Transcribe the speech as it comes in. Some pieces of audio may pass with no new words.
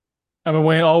I've been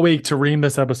waiting all week to ream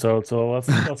this episode, so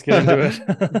let's get into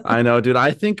it. I know, dude.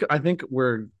 I think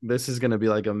we're this is gonna be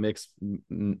like a mix.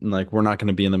 Like we're not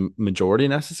gonna be in the majority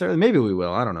necessarily. Maybe we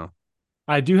will. I don't know.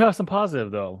 I do have some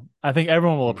positive though. I think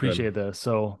everyone will Oh, good. appreciate this.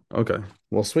 So Okay.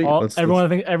 Well, sweet. all everyone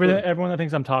Let's. I think everyone that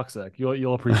thinks I'm toxic,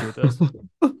 you'll appreciate this.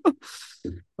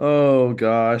 Oh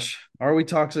gosh, are we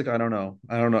toxic? I don't know.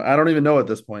 I don't know. I don't even know at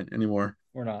this point anymore.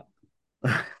 We're not.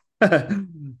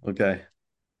 Okay.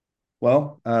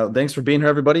 Well, thanks for being here,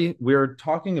 everybody. We're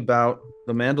talking about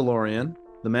The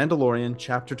Mandalorian,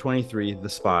 Chapter 23, The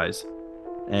Spies.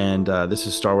 And this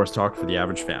is Star Wars Talk for the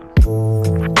average fan.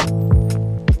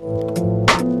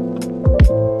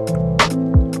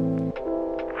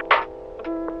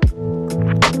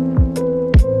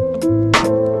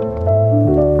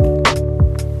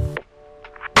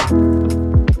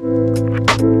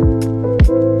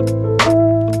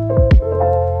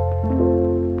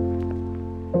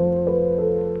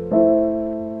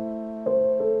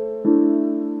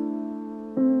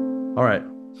 All right.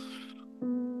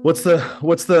 What's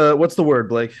the word,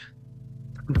 Blake?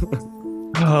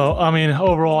 Oh, I mean,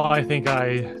 overall, I think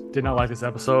I did not like this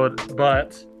episode,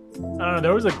 but I don't know.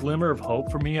 There was a glimmer of hope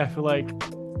for me. I feel like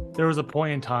there was a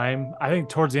point in time, I think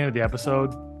towards the end of the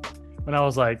episode, when I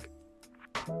was like,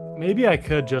 maybe I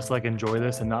could just like enjoy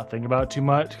this and not think about it too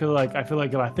much. Cause like I feel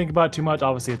like if I think about it too much,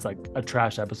 obviously it's like a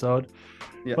trash episode.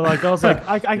 Yeah. But like I was like,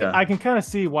 Yeah. I can kind of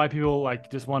see why people like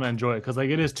just want to enjoy it because like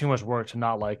it is too much work to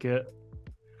not like it.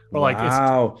 Or like it's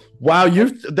Wow. Wow, you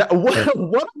that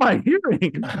what am I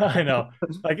hearing? I know.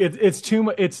 Like it's too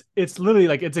much it's literally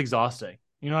like it's exhausting.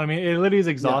 You know what I mean? It literally is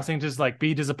Yeah. exhausting to just like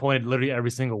be disappointed literally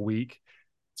every single week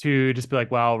to just be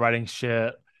like, wow, writing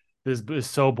shit. This is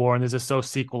so boring. This is so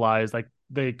sequelized. Like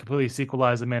they completely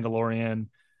sequelized the Mandalorian.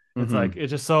 It's like Hmm.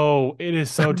 it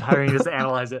is so tiring just to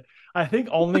analyze it. I think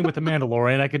only with the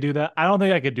Mandalorian I could do that. I don't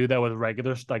think I could do that with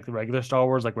regular like the regular Star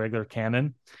Wars, like regular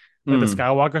canon, like the Mm.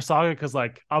 Skywalker saga, because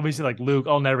like obviously like Luke,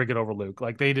 I'll never get over Luke.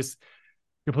 Like they just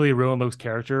completely ruin Luke's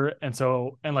character, and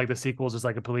so and like the sequels just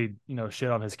like completely shit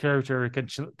on his character. It could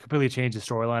completely change the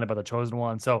storyline about the chosen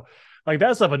one. So like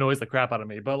that stuff annoys the crap out of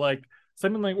me. But like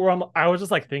something like where I was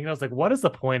just like thinking, I was like, what is the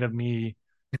point of me?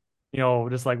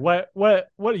 Just like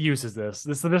what use is this?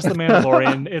 This is the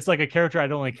Mandalorian. It's like a character I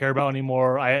don't really care about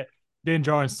anymore. Din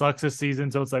Djarin sucks this season,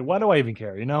 so it's like, why do I even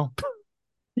care?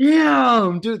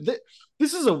 Damn, dude.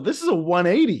 This is a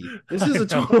 180. This is I a know.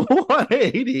 total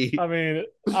 180. I mean,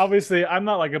 obviously, I'm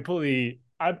not like completely.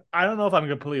 I don't know if I'm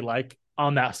completely like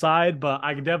on that side, but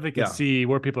I definitely can Yeah, see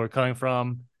where people are coming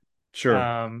from. sure.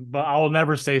 But I will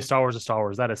never say Star Wars is Star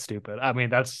Wars. That is stupid. I mean,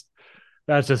 that's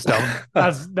just dumb.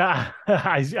 That's that.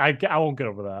 I won't get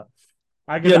over that.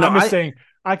 I can. Yeah, no, I'm just saying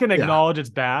I can yeah. acknowledge it's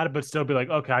bad, but still be like,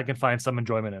 okay, I can find some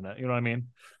enjoyment in it. You know what I mean?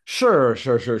 Sure.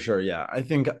 Yeah. I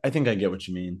think I get what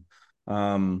you mean.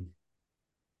 Um,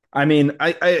 I mean,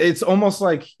 it's almost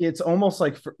like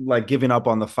like giving up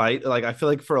on the fight. Like I feel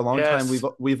like for a long time Yes.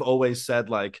 we've always said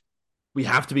like we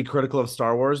have to be critical of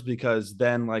Star Wars because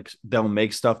then like they'll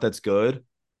make stuff that's good.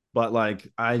 But like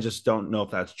I just don't know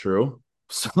if that's true.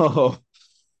 So,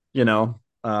 you know,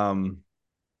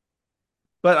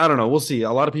 but I don't know. We'll see.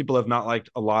 A lot of people have not liked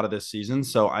a lot of this season,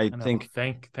 so I I know. think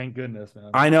Thank goodness,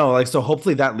 man. I know like so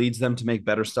hopefully that leads them to make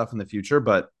better stuff in the future,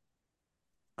 but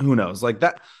who knows? Like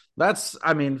that's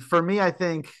I mean, for me I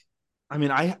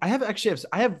have actually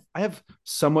I have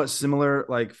somewhat similar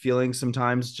like feelings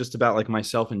sometimes just about like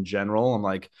myself in general. I'm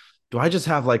like, do I just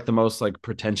have like the most like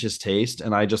pretentious taste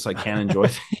and I just like can't enjoy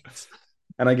things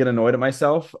and I get annoyed at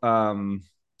myself?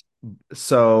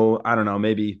 So I don't know,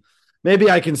 maybe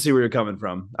I can see where you're coming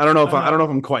from. I I know. don't know if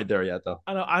I'm quite there yet though.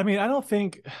 I know. I mean, I don't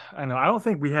think. I know. I don't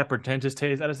think we have pretentious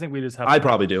taste. I just think we just have I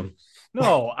probably do.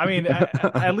 no. I mean,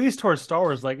 at least towards Star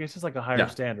Wars, like it's just like a higher Yeah.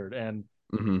 standard.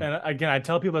 Hmm. And again, I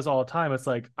tell people this all the time. It's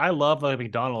like I love like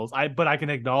McDonald's. But I can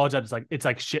acknowledge that it's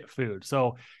like shit food.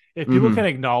 So if people can Hmm.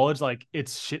 acknowledge like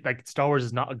it's shit, like Star Wars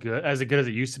is not good as it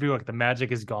used to be, like the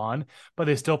magic is gone, but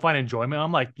they still find enjoyment.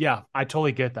 I'm like, yeah, I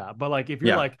totally get that. But like if you're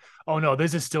Yeah. like, oh no,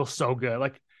 this is still so good,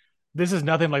 like this is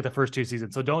nothing like the first two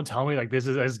seasons. So don't tell me like this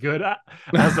is as good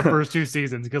as the first two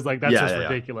seasons because like that's Yeah, just yeah, yeah.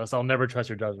 ridiculous. I'll never trust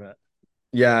your judgment.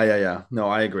 Yeah. No,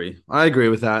 I agree. I agree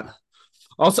with that.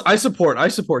 Also, I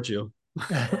support you.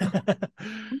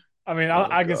 I mean, Oh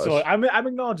I can still. gosh. I'm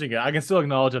acknowledging it. I can still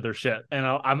acknowledge that they're shit, and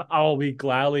I'll be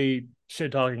gladly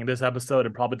shit talking this episode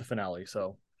and probably the finale.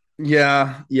 So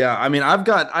Yeah. I mean, I've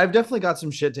definitely got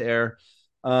some shit to air.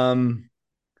 Um,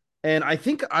 and I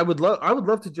think I would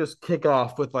love to just kick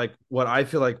off with like what I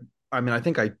feel like. I mean, I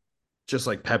think I just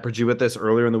like peppered you with this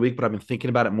earlier in the week, but I've been thinking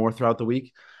about it more throughout the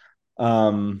week.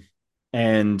 Um,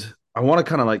 and I want to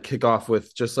kind of like kick off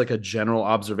with just like a general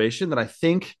observation that I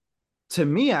think to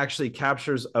me actually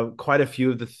captures quite a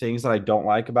few of the things that I don't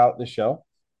like about the show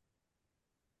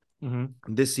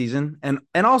Mm-hmm. this season. And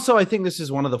also I think this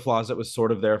is one of the flaws that was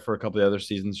sort of there for a couple of other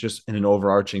seasons, just in an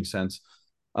overarching sense.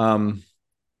 Um,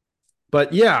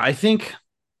 but yeah, I think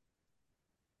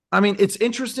I mean it's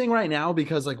interesting right now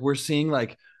because like we're seeing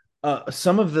like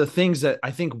some of the things that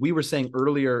I think we were saying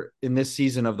earlier in this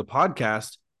season of the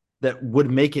podcast that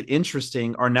would make it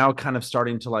interesting are now kind of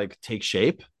starting to like take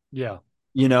shape, Yeah.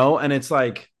 you know, and it's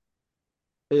like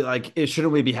it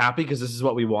shouldn't we be happy because this is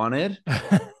what we wanted,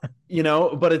 you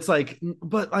know, but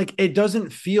like it doesn't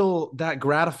feel that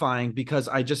gratifying because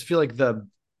I just feel like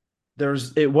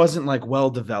it wasn't like well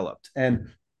developed.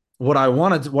 And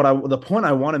the point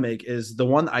I want to make is the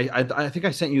one I think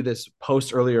I sent you this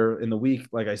post earlier in the week,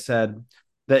 like I said,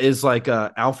 that is like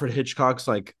Alfred Hitchcock's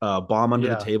like Bomb Under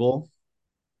the Yeah. Table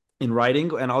in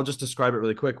writing, and I'll just describe it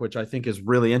really quick, which I think is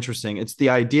really interesting. It's the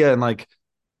idea and like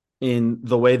in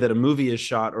the way that a movie is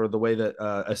shot or the way that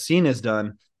a scene is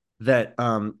done, that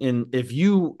in if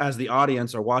you as the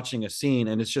audience are watching a scene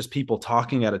and it's just people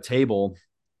talking at a table,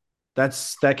 that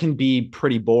can be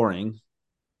pretty boring.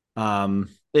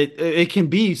 It can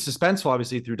be suspenseful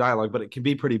obviously through dialogue, but it can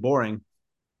be pretty boring.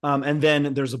 And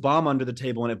then there's a bomb under the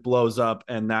table and it blows up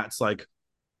and that's like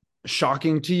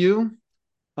shocking to you.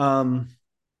 um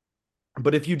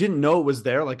but if you didn't know it was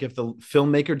there, like if the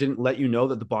filmmaker didn't let you know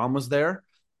that the bomb was there,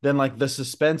 then like the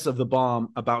suspense of the bomb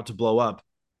about to blow up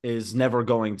is never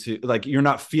going to, like, you're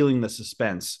not feeling the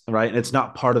suspense, right? And it's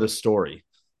not part of the story.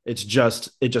 It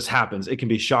just happens. It can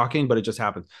be shocking, but it just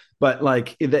happens. But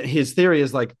like his theory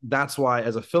is like that's why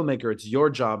as a filmmaker it's your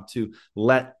job to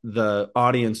let the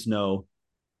audience know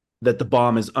that the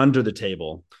bomb is under the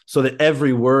table so that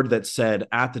every word that's said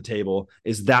at the table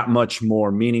is that much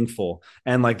more meaningful.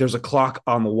 And like there's a clock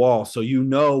on the wall so you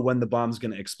know when the bomb's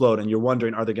going to explode and you're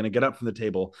wondering are they going to get up from the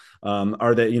table,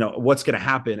 are they, you know, what's going to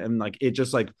happen, and like it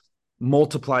just like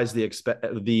multiplies the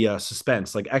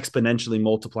suspense, like exponentially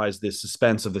multiplies the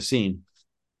suspense of the scene.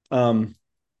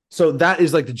 So that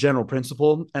is like the general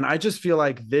principle, and I just feel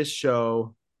like this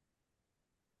show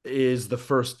is the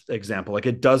first example. Like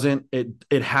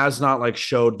it has not like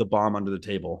showed the bomb under the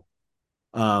table,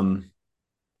 um,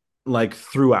 like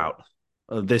throughout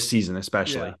this season, Yeah.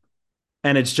 especially.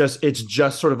 And it's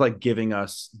just sort of like giving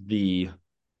us the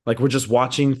like we're just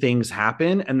watching things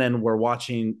happen and then we're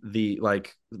watching the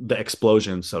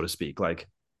explosion, so to speak. Like,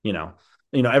 you know,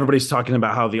 everybody's talking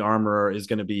about how the armorer is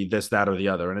going to be this, that, or the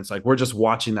other. And it's like, we're just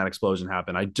watching that explosion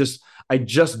happen. I just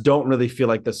don't really feel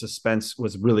like the suspense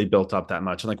was really built up that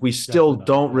much. And like, we still Definitely not.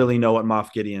 don't Yeah. really know what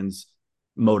Moff Gideon's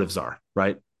motives are,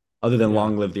 right? Other than Yeah.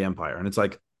 long live the Empire. And it's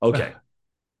like, okay,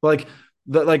 like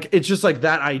it's just like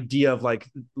that idea of like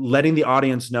letting the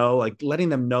audience know, like letting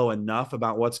them know enough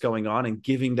about what's going on and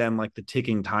giving them like the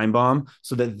ticking time bomb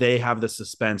so that they have the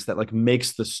suspense that like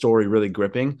makes the story really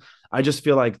gripping. I just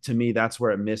feel like to me that's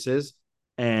where it misses.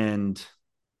 And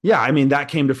yeah, I mean that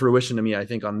came to fruition to me I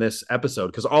think on this episode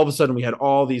because all of a sudden we had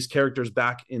all these characters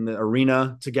back in the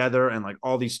arena together and like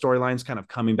all these storylines kind of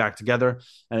coming back together,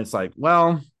 and it's like,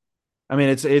 well, I mean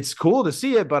it's cool to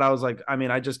see it, but I was like, I mean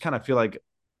I just kind of feel like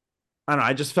I don't know.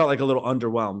 I just felt like a little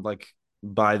underwhelmed, like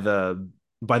by the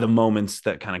by the moments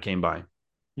that kind of came by.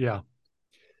 Yeah.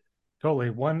 Totally.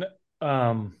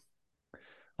 Um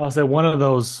I'll say one of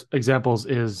those examples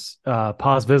is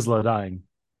Paz Vizsla dying.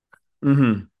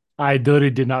 Mm-hmm. I literally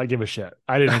did not give a shit.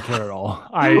 I didn't care at all.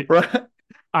 Right.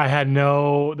 I had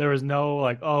there was no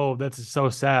like, oh, that's so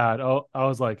sad. Oh, I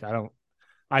was like,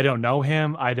 I don't know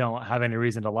him. I don't have any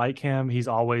reason to like him. He's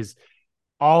always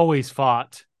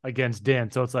fought against Din.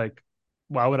 So it's like,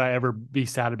 why would I ever be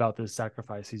sad about this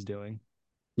sacrifice he's doing?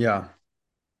 Yeah.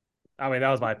 I mean, that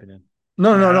was my opinion.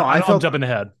 No, no, no. I know I'm jumping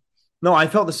ahead. No, I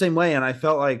felt the same way, and I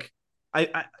felt like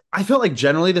I felt like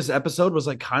generally this episode was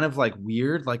like kind of like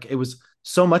weird. Like it was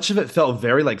so much of it felt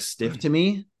very like stiff to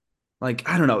me. Like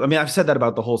I don't know. I mean, I've said that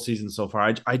about the whole season so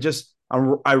far.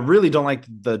 I really don't like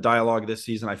the dialogue this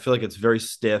season. I feel like it's very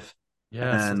stiff,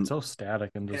 Yes, it's and so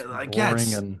static and just like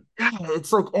boring and yeah,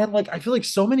 it's like, and like I feel like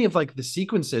so many of like the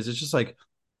sequences, it's just like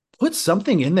put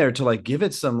something in there to like give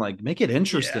it some like make it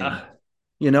interesting, yeah.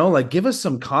 you know, like give us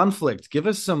some conflict, give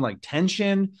us some like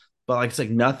tension. But like it's like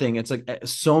nothing. It's like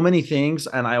so many things,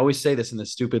 and I always say this in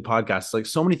this stupid podcast, like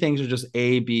so many things are just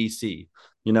A, B, C,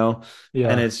 you know. And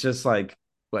Yeah. it's just like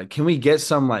can we get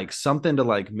some like something to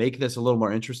like make this a little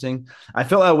more interesting? I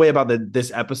felt that way about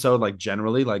this episode, like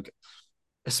generally, like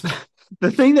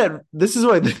the thing that this is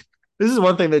what this is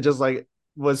one thing that just like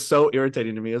was so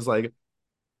irritating to me is like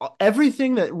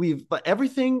everything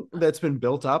that's been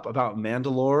built up about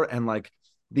Mandalore and like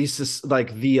these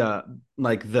like the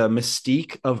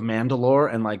mystique of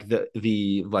Mandalore and like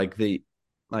the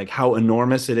like how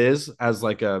enormous it is as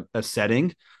like a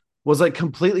setting was like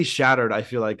completely shattered. I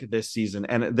feel like this season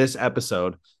and this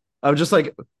episode of just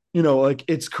like like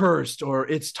it's cursed or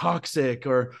it's toxic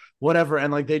or whatever,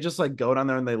 and like they just like go down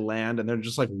there and they land and they're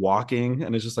just like walking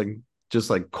and it's just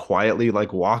like quietly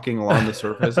like walking along the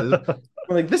surface. I'm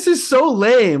like, this is so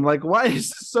lame. Like, why is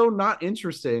this so not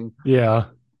interesting? Yeah.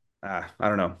 I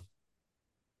don't know.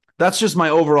 That's just my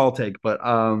overall take, but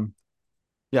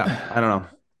yeah, I don't know.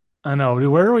 I know. Dude,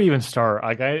 where do we even start?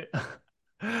 Like this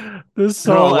I know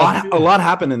so a lot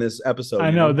happened in this episode, I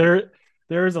you know know.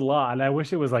 there is a lot, and I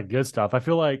wish it was like good stuff. I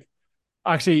feel like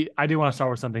actually I do want to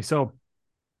start with something. So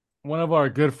one of our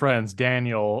good friends,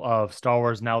 Daniel of Star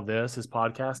Wars Now This is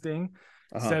podcasting,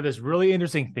 Uh-huh. said this really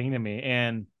interesting thing to me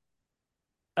and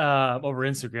over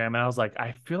Instagram, and I was like,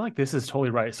 I feel like this is totally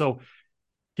right. So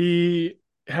he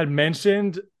had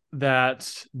mentioned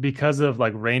that because of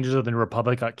like Rangers of the New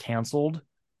Republic got canceled,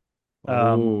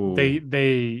 Oh.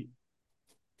 they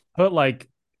put like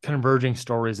converging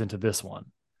stories into this one.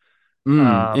 Or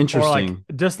like Interesting.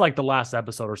 just like the last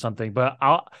episode or something. But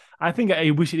I think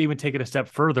we should even take it a step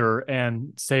further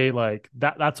and say like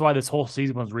that's why this whole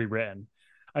season was rewritten.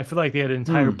 I feel like they had an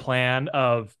entire Hmm. plan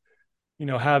of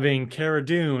having Cara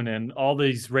Dune and all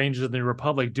these Rangers of the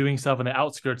Republic doing stuff in the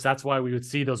outskirts. That's why we would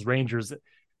see those Rangers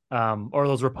or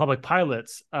those Republic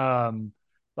pilots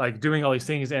like doing all these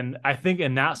things. And I think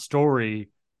in that story,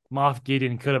 Moff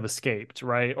Gideon could have escaped,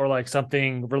 right? Or like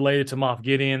something related to Moff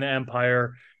Gideon, the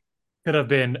Empire could have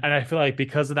been. And I feel like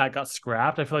because of that got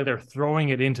scrapped, I feel like they're throwing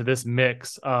it into this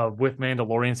mix of with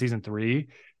Mandalorian season 3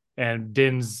 and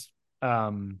Din's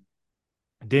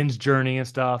journey and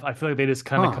stuff. I feel like they just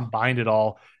kind of Huh. combined it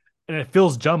all, and it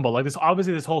feels jumbled. Like this,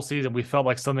 obviously, this whole season we felt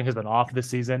like something has been off this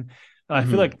season. And I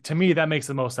feel Hmm. like to me that makes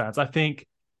the most sense. I think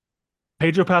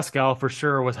Pedro Pascal for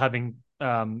sure was having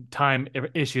time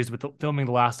issues with filming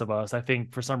The Last of Us. I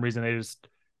think for some reason they just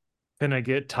couldn't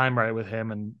get time right with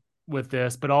him and with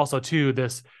this, but also too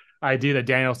this idea that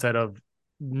Daniel said of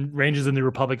Rangers in the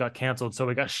Republic got canceled, so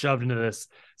it got shoved into this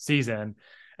season.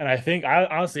 And I think I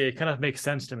honestly it kind of makes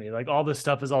sense to me. Like all this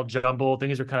stuff is all jumbled,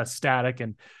 things are kind of static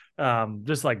and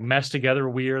just like meshed together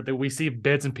weird. That we see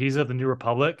bits and pieces of the New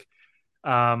Republic.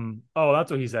 Oh,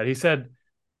 that's what he said. He said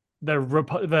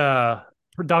the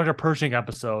Dr. Pershing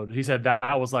episode. He said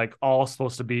that was like all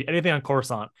supposed to be anything on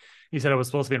Coruscant. He said it was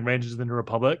supposed to be in Rangers of the New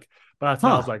Republic, but that's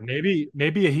when I was Huh. like,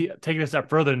 maybe he taking a step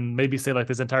further and maybe say like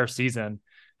this entire season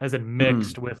has been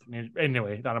mixed Hmm. with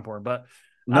anyway, not important, but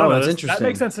I don't No, know. that's That makes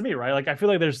interesting. sense to me, right? Like I feel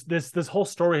like there's this whole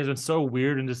story has been so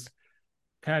weird and just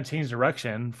kind of changed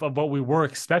direction of what we were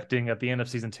expecting at the end of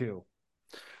season 2.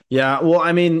 Yeah, well,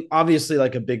 I mean, obviously,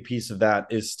 like a big piece of that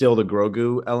is still the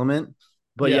Grogu element.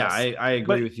 But yeah, Yes, I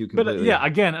agree with you but yeah, completely.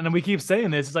 again, and then we keep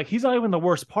saying this. It's like he's not even the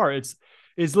worst part. It's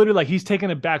literally like he's taking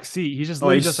a back seat. He's just Oh,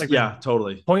 literally just he's like this yeah,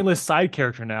 totally. pointless side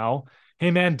character now.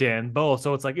 Him and Din both.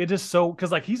 So it's like it just so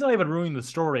because like he's not even ruining the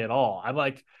story at all. I'm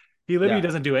like he literally Yeah.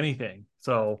 doesn't do anything.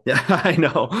 So Yeah, I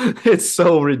know. It's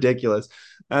so ridiculous.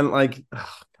 And like,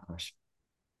 oh, gosh.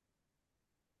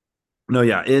 No,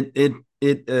 yeah, I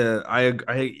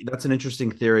that's an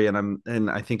interesting theory, and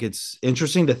I think it's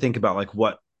interesting to think about like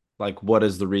what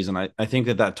is the reason. I think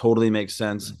that totally makes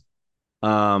sense.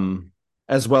 Um,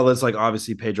 as well as like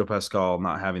obviously Pedro Pascal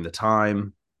not having the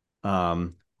time.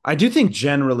 Um, I do think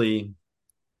generally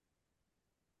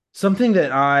something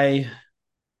that I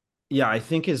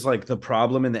think is like the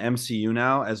problem in the MCU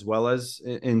now, as well as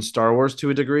in Star Wars to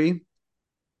a degree,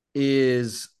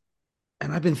 is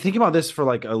and I've been thinking about this for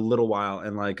like a little while,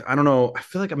 and like I don't know, I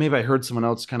feel like maybe I heard someone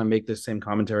else kind of make this same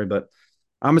commentary, but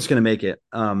I'm just gonna make it.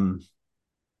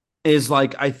 Is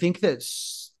like I think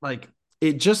that's like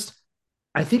it just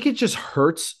I think it just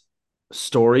hurts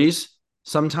stories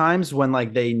sometimes when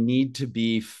like they need to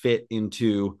be fit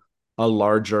into a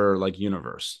larger like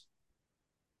universe.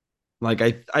 Like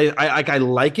I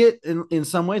like it in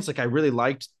some ways. Like I really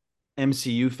liked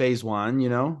MCU phase one,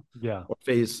 yeah, or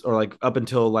phase or like up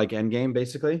until like Endgame,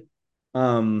 basically.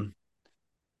 Um,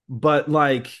 but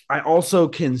like I also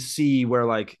can see where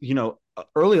like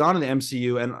early on in the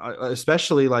MCU and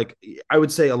especially like I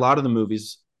would say a lot of the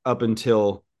movies up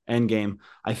until Endgame,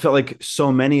 I felt like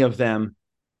so many of them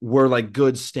were like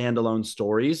good standalone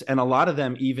stories, and a lot of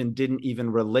them even didn't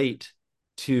even relate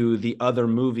to the other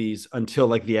movies until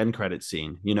like the end credit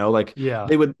scene. Like yeah,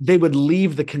 they would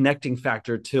leave the connecting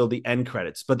factor till the end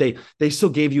credits, but they still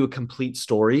gave you a complete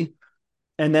story,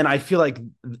 and then I feel like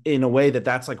in a way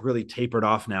that's like really tapered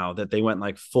off now that they went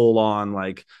like full on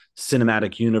like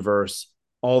cinematic universe,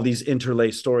 all these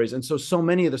interlaced stories, and so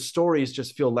many of the stories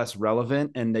just feel less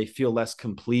relevant and they feel less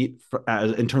complete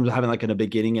in terms of having like a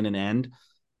beginning and an end.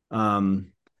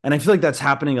 um and I feel like that's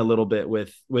happening a little bit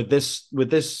with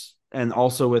this and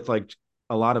also with like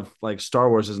a lot of like Star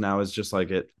Wars is now is just like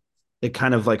it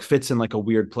kind of like fits in like a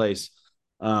weird place.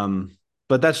 um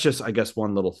but that's just, I guess,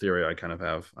 one little theory I kind of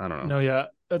have. I don't know. No, yeah,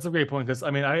 that's a great point because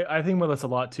I mean, I think about this a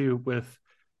lot too. With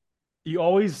you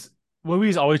always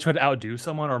movies always try to outdo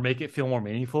someone or make it feel more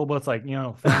meaningful, but it's like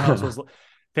Thanos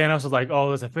was like, oh,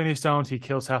 there's Infinity Stones, he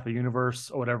kills half the universe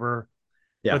or whatever.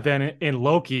 But Yeah. then in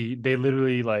Loki, they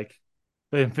literally like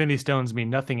the Infinity Stones mean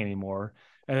nothing anymore,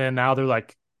 and then now they're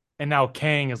like, and now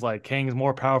Kang is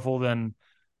more powerful than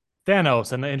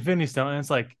Thanos and the Infinity Stone, and it's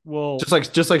like, well,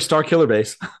 Just like Star Killer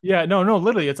Base. yeah, no, no,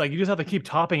 literally, it's like you just have to keep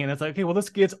topping, and it's like, okay, well, this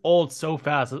gets old so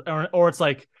fast, or it's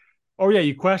like, or yeah,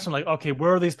 you question like, okay,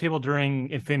 where are these people during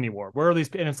Infinity War? Where are these?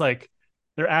 And it's like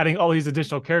they're adding all these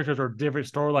additional characters or different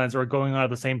storylines that are going on at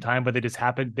the same time, but they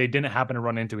didn't happen to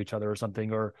run into each other or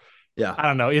something, or Yeah. I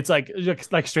don't know. It's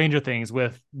like Stranger Things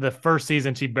with the first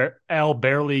season, Elle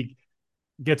barely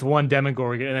gets one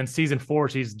Demogorgon, and then season 4,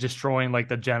 she's destroying like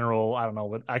the general. I don't know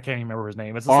what I can't even remember his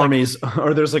name. It's just like Armies,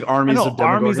 or there's like I armies know of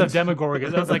armies of Demogorgons.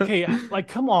 Demogorgons. I was like, hey, like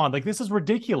come on, like this is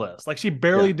ridiculous. Like she Yeah.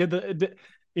 barely did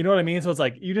you know what I mean? So it's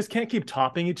like you just can't keep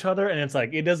topping each other, and it's like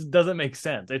it doesn't make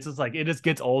sense. It's just like it just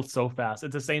gets old so fast.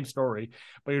 It's the same story,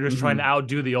 but you're just trying to Mm-hmm.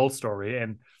 outdo the old story,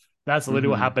 and that's literally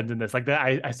what Mm-hmm. happened in this. Like that,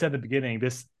 I said at the beginning,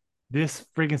 this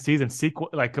freaking season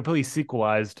like completely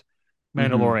sequelized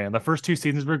Mm-hmm. Mandalorian. The first 2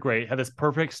 seasons were great, had this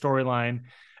perfect storyline,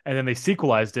 and then they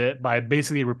sequelized it by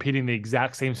basically repeating the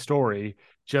exact same story,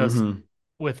 just Mm-hmm.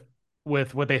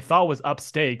 with what they thought was up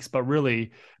stakes, but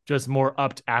really just more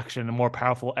upped action and more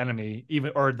powerful enemy,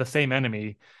 even or the same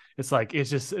enemy. It's like it's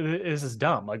just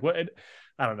dumb. Like what?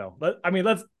 I don't know. I mean,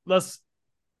 let's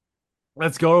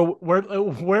go.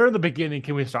 Where in the beginning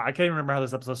can we start? I can't even remember how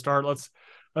this episode started.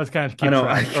 Let's kind of I keep know.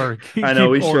 track or I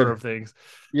know keep we order should. of things.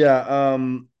 Yeah.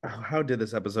 How did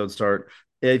this episode start?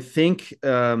 I think it.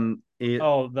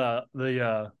 Oh,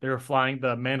 they were flying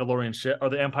the Mandalorian ship or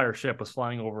the Empire ship was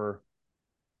flying over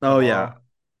Oh yeah, Navarro.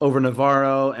 over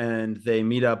Navarro, and they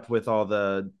meet up with all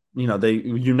the. They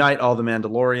unite all the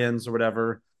Mandalorians or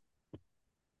whatever.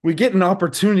 We get an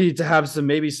opportunity to have some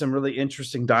really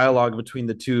interesting dialogue between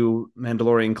the two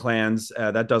Mandalorian clans.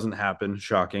 That doesn't happen.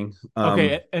 Shocking.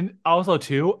 Okay, and also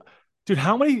too, dude,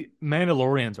 how many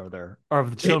Mandalorians are there? Or of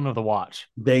the It, Children of the Watch?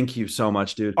 Thank you so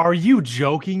much, dude. Are you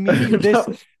joking me? This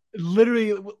No,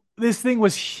 literally this thing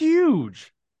was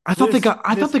huge. I thought This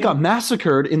they got thing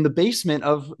massacred in the basement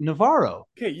of Navarro.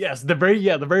 Okay, yes, the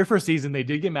very first season they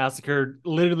did get massacred.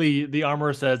 Literally, the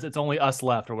armorer says it's only us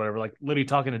left or whatever. Like literally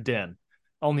talking to Din,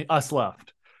 only us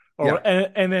left. Yeah.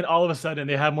 And then all of a sudden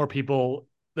they have more people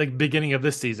like beginning of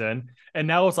this season, and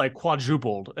now it's like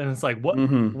quadrupled, and it's like what?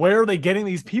 Mm-hmm. Where are they getting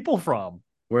these people from?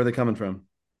 Where are they coming from?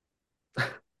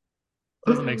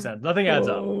 Doesn't make sense. Nothing adds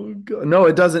up. Oh God. No,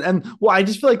 it doesn't. And well, I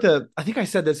just feel like I think I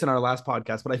said this in our last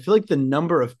podcast, but I feel like the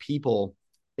number of people,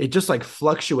 it just like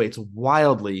fluctuates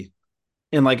wildly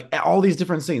in like all these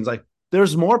different scenes. Like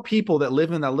there's more people that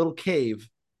live in that little cave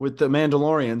with the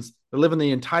Mandalorians that live in the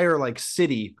entire like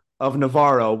city of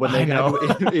Navarro when I they had know.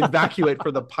 to evacuate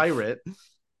for the pirate.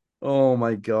 Oh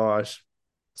my gosh.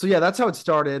 So yeah, that's how it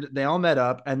started. They all met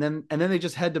up, and then they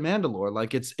just head to Mandalore.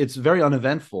 Like it's very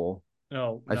uneventful.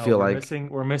 No, I no, feel like.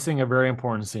 we're missing a very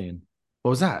important scene. What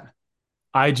was that?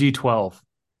 IG-12.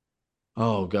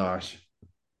 Oh gosh.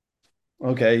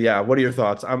 Okay, yeah. What are your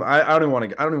thoughts? I don't want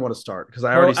to. I don't even want to start because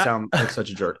I Bro, already sound like such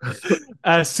a jerk.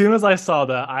 as soon as I saw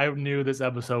that, I knew this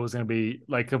episode was gonna be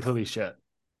like completely shit.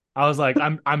 I was like,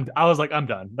 I'm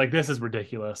done. Like this is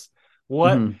ridiculous.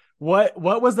 What Mm-hmm.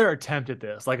 what was their attempt at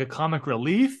this? Like a comic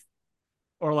relief?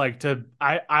 Or like to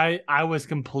I was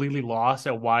completely lost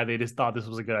at why they just thought this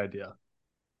was a good idea.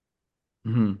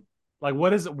 Mm-hmm. Like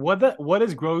what is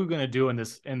Grogu gonna do in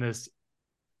this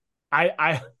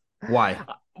I Why?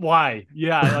 why?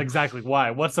 Yeah, exactly.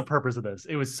 Why? What's the purpose of this?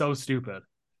 It was so stupid.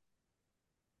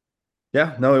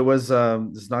 Yeah, no, it was.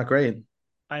 It's not great.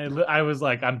 I was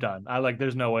like, I'm done. I like,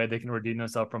 there's no way they can redeem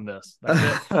themselves from this.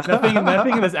 Like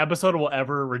nothing in this episode will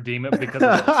ever redeem it because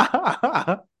of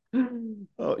this.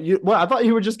 Oh, well, I thought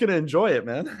you were just gonna enjoy it,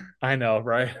 man. I know,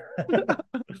 right?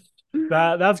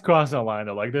 That's crossing the line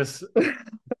though. Like this,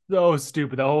 so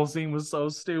stupid. The whole scene was so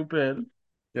stupid.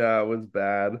 Yeah, it was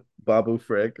bad. Babu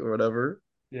Frick or whatever.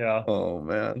 Yeah. Oh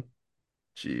man,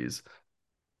 jeez.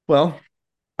 Well,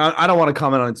 I don't want to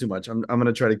comment on it too much. I'm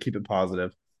gonna try to keep it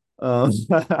positive. Um,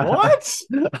 What?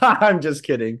 I'm just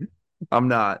kidding. I'm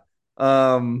not.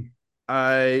 Um,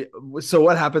 I so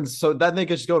what happens? So then they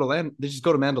just go to land. They just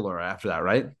go to Mandalore after that,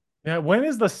 right? Yeah, when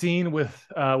is the scene with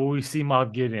where we see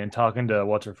Moff Gideon talking to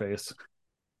what's her face?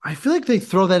 I feel like they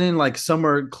throw that in like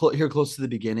somewhere here close to the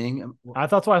beginning.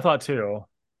 That's what I thought too.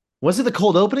 Was it the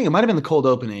cold opening? It might have been the cold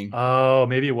opening. Oh,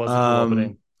 maybe it was the cool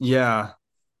opening. Yeah.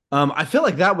 I feel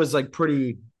like that was like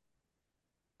pretty.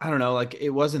 I don't know. Like it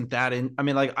wasn't that in. I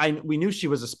mean, like we knew she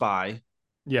was a spy,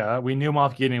 Yeah, we knew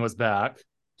Moff Gideon was back.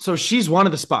 so she's one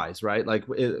of the spies, right? Like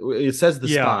it says the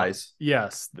Yeah, spies.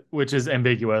 yes, which is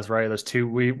ambiguous, right? There's two.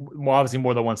 Well, obviously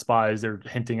more than one spies. They're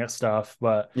hinting at stuff,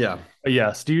 Yeah. but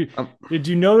yes. Um, Did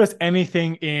you notice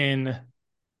anything in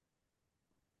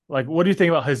like what do you think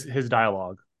about his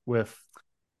dialogue with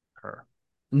her?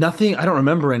 Nothing. I don't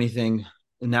remember anything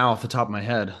now off the top of my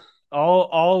head.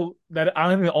 All that I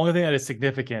think the only thing that is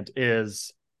significant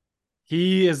is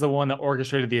he is the one that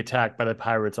orchestrated the attack by the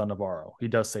pirates on Navarro. He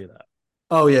does say that.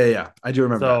 Oh yeah, yeah. I do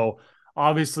remember that. So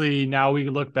obviously now we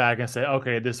look back and say,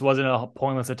 okay, this wasn't a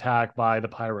pointless attack by the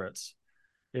pirates.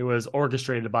 It was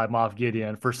orchestrated by Moff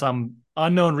Gideon for some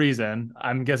unknown reason.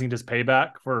 I'm guessing just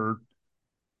payback for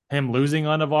him losing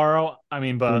on Navarro. I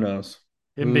mean, Who but knows?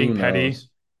 him being Who petty. knows?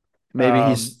 Maybe Um,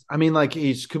 he's. I mean, like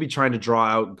he could be trying to draw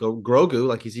out Grogu.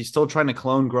 Like, is he still trying to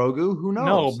clone Grogu? Who no,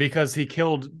 knows? because they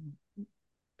killed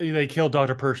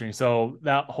Dr. Pershing, so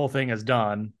that whole thing is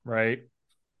done, right?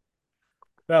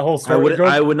 That whole I story. would.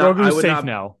 I would not. I Grogu's would safe not.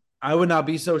 now. I would not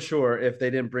be so sure if they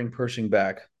didn't bring Pershing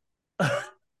back.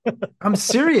 I'm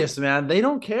serious, man. They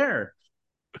don't care.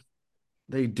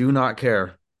 They do not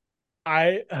care.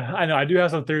 I know I do have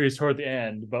some theories toward the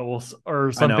end, but or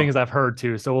I some know. things I've heard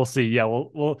too. So we'll see. Yeah,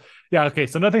 we'll yeah, okay.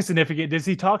 So nothing significant. Does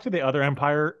he talk to the other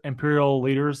imperial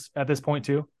leaders at this point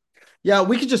too? Yeah,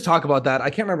 we could just talk about that. I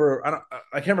can't remember.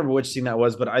 I can't remember which scene that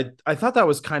was, but I thought that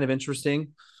was kind of interesting.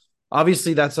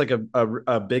 Obviously, that's like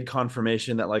a big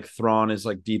confirmation that like Thrawn is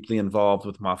like deeply involved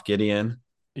with Moff Gideon.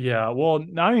 Yeah, well,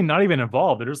 not even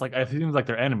involved. They're just like it seems like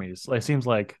they're enemies. Like, it seems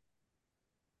like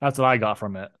that's what I got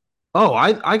from it. Oh,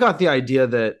 I got the idea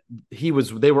that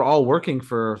they were all working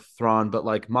for Thrawn, but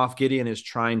like Moff Gideon is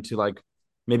trying to like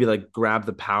maybe like grab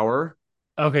the power.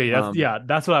 Okay, Um,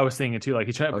 that's what I was thinking too. Like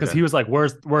he tried because okay. he was like,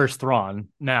 "Where's Thrawn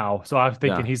now?" So I'm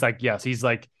thinking Yeah. he's like, yes, he's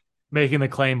like making the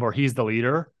claim where he's the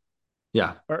leader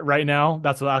Yeah. right now.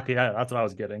 That's what okay, yeah, that's what I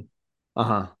was getting.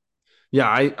 Uh-huh. Yeah,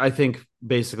 I think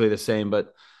basically the same,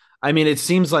 but I mean it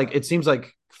seems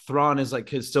like Thrawn is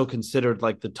like still considered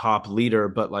like the top leader,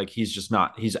 but like he's just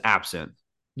not he's absent.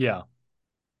 Yeah,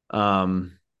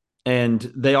 Um and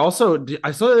they also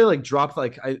I saw they like dropped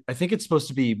like I think it's supposed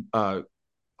to be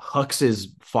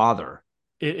Hux's father.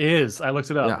 it is. I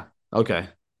looked it up. Yeah. Okay.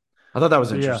 I thought that was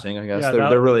So yeah, interesting, I guess. yeah, They're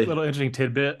that really little interesting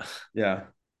tidbit. yeah.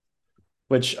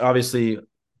 Which obviously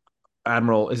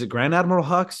Admiral is it Grand Admiral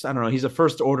Hux? I don't know. He's a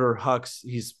first order Hux.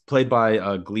 He's played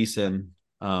by Gleason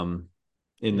in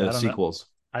Yeah, the I don't know. sequels.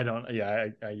 I don't. Yeah,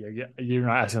 yeah, you're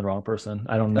not asking the wrong person.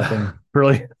 I don't know nothing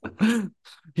really.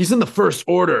 He's in the first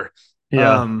order.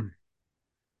 Yeah, Um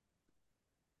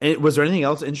was there anything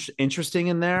else interesting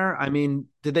in there? I mean,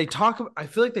 did they talk I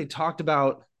feel like they talked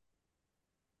about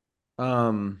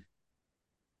um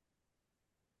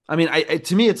I mean,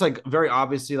 to me it's like very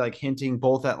obviously like hinting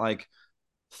both at like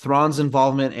Thrawn's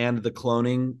involvement and the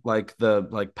cloning, like the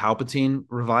like Palpatine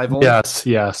revival. yes,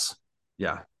 yes.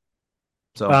 Yeah.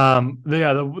 So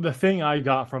The thing I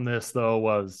got from this though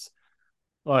was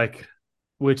like,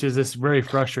 which is this very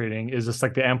frustrating, is just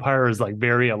like the Empire is like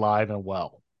very alive and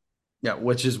well, yeah,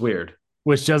 which is weird.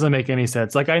 which doesn't make any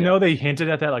sense. Like I Yeah. know they hinted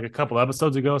at that like a couple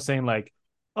episodes ago, saying like,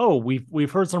 "Oh,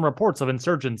 we've heard some reports of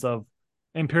insurgents of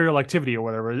Imperial activity or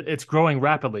whatever. It's growing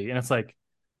rapidly," and it's like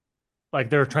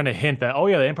they're trying to hint that, "Oh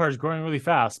yeah, the Empire is growing really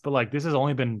fast," but like this has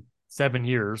only been 7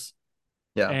 years,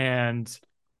 Yeah. and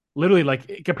literally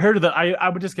like compared to I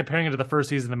would just comparing it to the first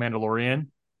season of The Mandalorian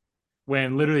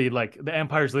when literally like the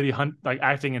Empire's literally like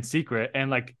acting in secret and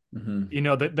like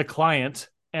Mm-hmm. the client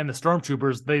and the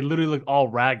stormtroopers they literally look all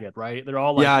ragged, right? They're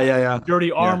all like Yeah, yeah, yeah. dirty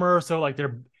Yeah. armor, so like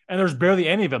they're and there's barely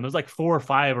any of them. There's like 4 or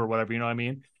 5 or whatever, you know what I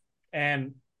mean?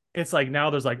 And it's like now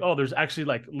there's like oh there's actually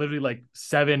like literally like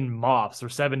 7 moffs or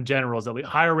 7 generals at least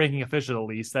higher ranking officials at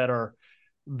least that are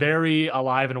very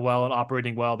alive and well and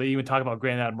operating well. They even talk about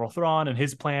Grand Admiral Thrawn and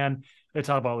his plan. They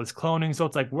talk about his cloning. So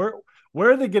it's like where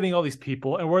are they getting all these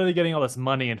people and where are they getting all this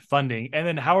money and funding? And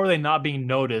then how are they not being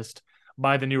noticed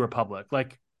by the New Republic?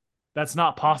 Like that's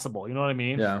not possible. You know what I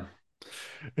mean? Yeah.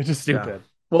 It's just Yeah. stupid.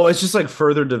 Well, it's just like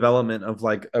further development of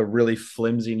like a really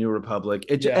flimsy New Republic.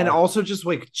 And Yeah. also just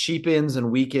like cheapens and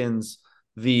weakens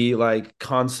the like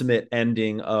consummate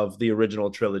ending of the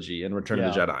original trilogy in Return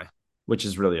of the Yeah. Jedi, which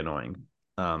is really annoying.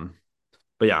 Um,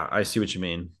 but yeah, I see what you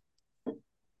mean.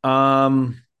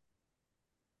 Um,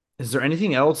 is there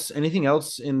anything else? Anything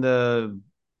else in the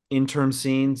interim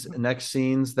scenes, next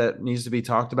scenes that needs to be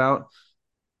talked about?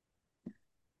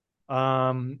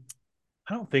 Um,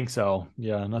 I don't think so.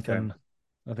 Yeah, Okay.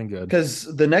 nothing good.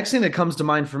 Because the next thing that comes to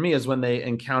mind for me is when they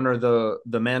encounter the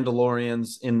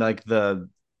Mandalorians in like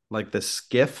the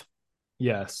skiff,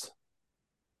 Yes.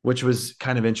 which was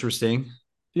kind of interesting.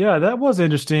 Yeah, that was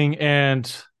interesting.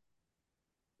 And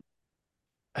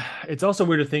it's also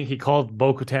weird to think he called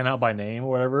Bo Katan out by name or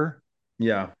whatever.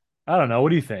 Yeah. I don't know. What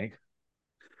do you think?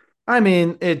 I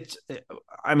mean,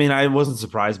 I mean, I wasn't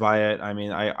surprised by it. I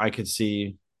mean, I could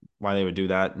see why they would do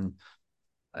that, and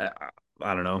I,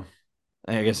 I don't know.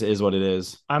 I guess it is what it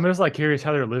is. I'm just like curious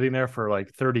how they're living there for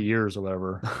like 30 years or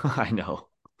whatever. I know.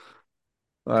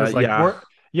 Because like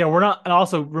Yeah, we're not, and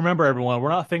also remember everyone, we're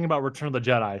not thinking about Return of the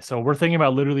Jedi. So we're thinking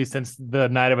about literally since the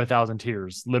Night of a Thousand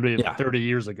Tears, literally yeah, 30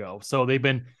 years ago. So they've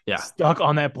been yeah. stuck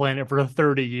on that planet for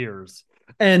 30 years.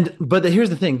 Here's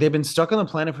the thing: they've been stuck on the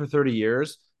planet for 30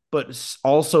 years, but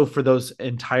also for those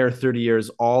entire 30 years,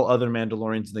 all other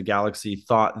Mandalorians in the galaxy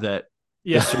thought that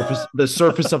Yeah. the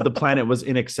surface of the planet was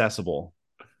inaccessible.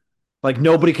 Like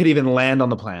nobody could even land on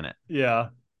the planet. Yeah.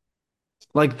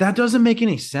 Like that doesn't make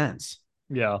any sense.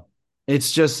 Yeah.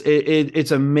 It's just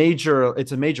it's a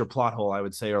major plot hole, I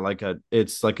would say, or like a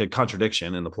it's like a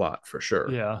contradiction in the plot for sure.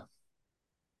 Yeah.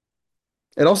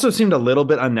 It also seemed a little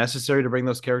bit unnecessary to bring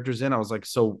those characters in. I was like,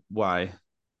 so why?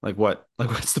 Like what? Like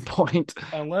what's the point?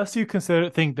 Unless you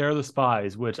think they're the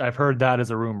spies, which I've heard that is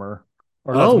a rumor,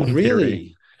 or that's Oh, one theory.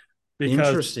 really? Because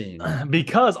Interesting.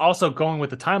 because also going with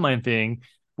the timeline thing,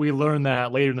 we learned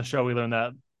that later in the show, we learned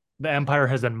that the Empire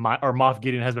has been or Moff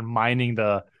Gideon has been mining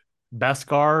the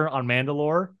Beskar on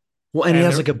Mandalore, Well, and he and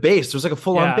has they're like a base. There's like a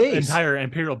full on yeah, base. entire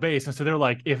Imperial base. And so they're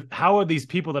like, if how are these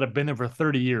people that have been there for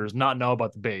 30 years not know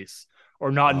about the base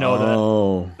or not know that?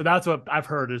 Oh. So that's what I've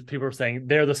heard is people are saying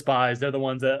they're the spies, they're the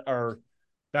ones that are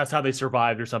that's how they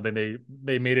survived or something.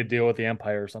 They made a deal with the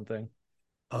Empire or something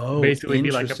to Oh, basically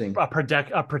be like interesting. a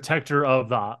protector of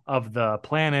the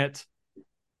planet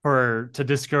for to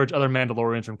discourage other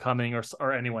Mandalorians from coming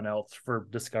or anyone else for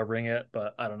discovering it.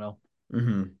 But I don't know.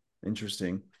 Mm-hmm.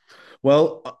 Interesting.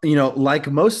 Well, like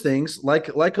most things, like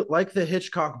the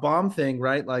Hitchcock bomb thing,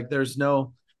 right? Like there's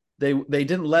no they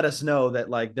didn't let us know that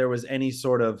like there was any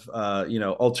sort of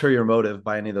ulterior motive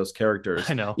by any of those characters.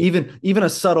 I know. Even a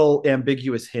subtle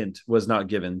ambiguous hint was not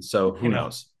given, so I who know.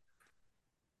 knows.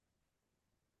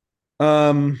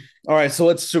 All right,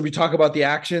 so should we talk about the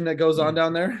action that goes on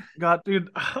down there? God,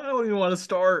 dude, I don't even want to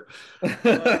start.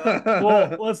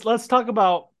 Well, let's talk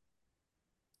about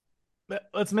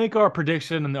let's make our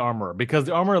prediction in the armor because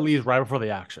the armor leaves right before the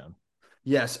action.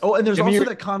 Yes. Oh, and there's Give me also your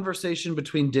that conversation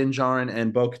between Din Djarin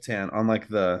and Bo-Katan on like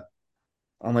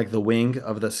the wing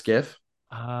of the skiff.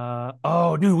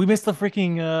 oh dude, we missed the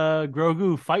freaking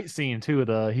Grogu fight scene too.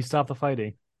 The he stopped the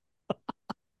fighting.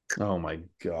 Oh my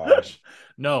gosh.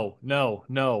 No, no,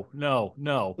 no, no,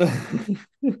 no.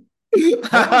 That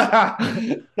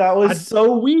was That was I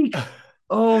so weak.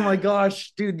 Oh my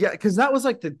gosh, dude. Yeah, because that was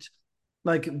like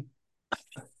like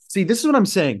see, this is what I'm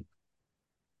saying.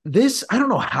 This, I don't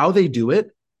know how they do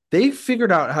it. They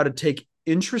figured out how to take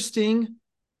interesting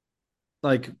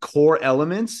like core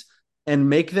elements and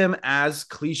make them as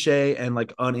cliche and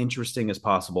like uninteresting as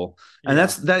possible. And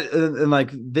yeah, and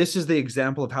like this is the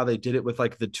example of how they did it with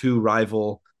like the two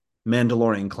rival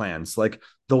Mandalorian clans. Like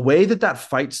the way that that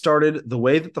fight started, the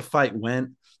way that the fight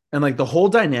went, and like the whole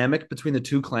dynamic between the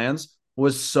two clans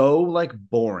was so like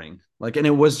boring. Like, and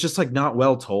it was just like not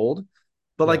well told.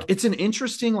 But like yeah, it's an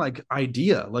interesting like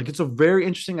idea. Like it's a very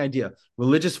interesting idea.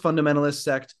 Religious fundamentalist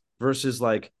sect versus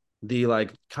like the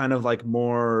like kind of like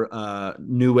more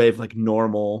new wave like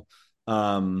normal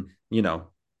you know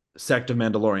sect of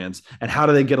Mandalorians and how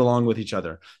do they get along with each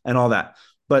other and all that.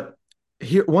 But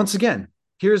here once again,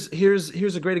 here's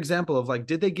a great example of like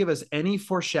did they give us any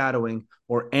foreshadowing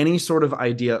or any sort of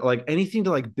idea like anything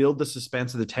to like build the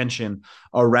suspense of the tension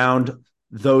around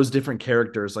those different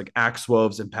characters like Axe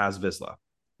Woves and Paz Vizsla.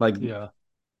 Like yeah.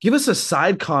 give us a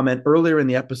side comment earlier in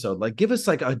the episode. Like give us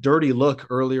like a dirty look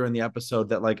earlier in the episode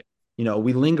that like,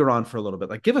 we linger on for a little bit.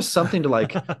 Like give us something to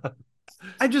like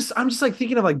I'm just like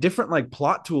thinking of like different like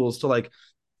plot tools to like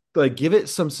give it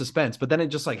some suspense, but then it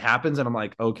just like happens and I'm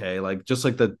like, okay, like just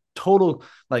like the total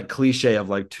like cliche of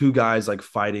like two guys like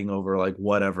fighting over like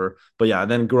whatever. But yeah,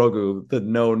 then Grogu, the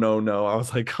no, no, no. I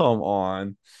was like, come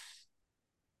on.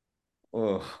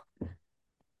 Ugh.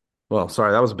 Well,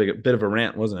 sorry, that was a bit of a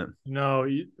rant, wasn't it? No,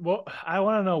 well, I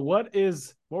want to know what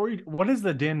is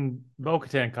the Din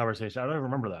Bo-Katan conversation? I don't even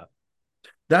remember that.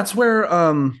 That's where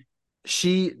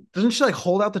she doesn't she like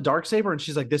hold out the dark saber and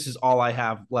she's like, "This is all I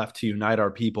have left to unite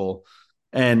our people."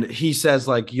 And he says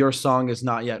like, "Your song is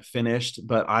not yet finished,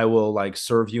 but I will like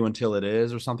serve you until it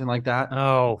is," or something like that.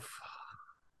 Oh,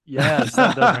 yes,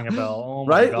 that does ring a bell. Oh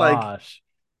my Right? Like gosh.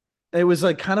 it was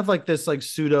like kind of like this like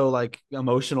pseudo like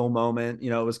emotional moment.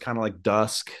 It was kind of like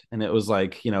dusk, and it was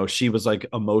like she was like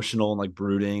emotional and like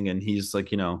brooding, and he's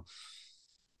like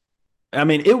I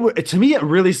mean, to me, it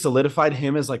really solidified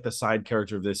him as like the side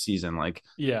character of this season. Like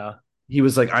Yeah. he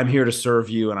was like, "I'm here to serve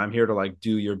you, and I'm here to like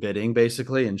do your bidding,"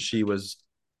 basically. And she was,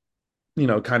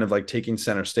 kind of like taking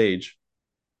center stage.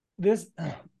 This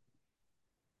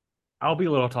I'll be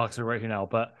a little toxic right here now,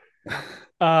 but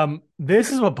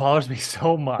this is what bothers me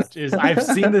so much is I've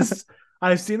seen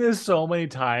this so many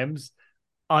times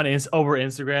over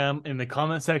Instagram in the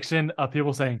comment section of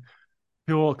people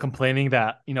complaining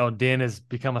that Din has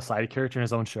become a side character in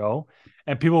his own show,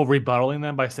 and people rebuttaling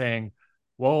them by saying,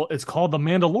 "Well, it's called the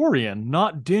Mandalorian,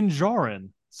 not Din Djarin.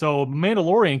 So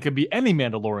Mandalorian could be any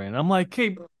Mandalorian." I'm like,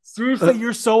 "Hey, seriously,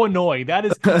 you're so annoying. That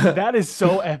is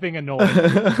so effing annoying.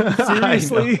 I know.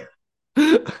 Seriously."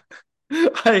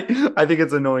 I think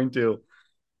it's annoying too.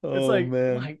 It's Oh like,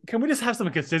 man. like, can we just have some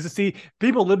consistency?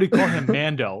 People literally call him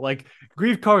Mando. Like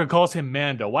Grief Karga calls him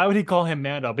Mando. Why would he call him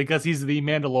Mando? Because he's the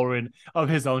Mandalorian of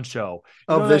his own show.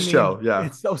 You know Of what I this mean? show, yeah.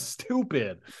 It's so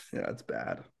stupid. Yeah, it's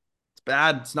bad. It's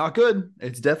bad. It's not good.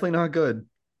 It's definitely not good.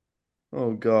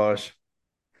 Oh gosh.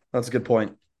 That's a good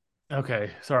point. Okay,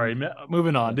 sorry.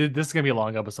 Moving on. Dude, this is gonna be a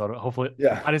long episode. Hopefully,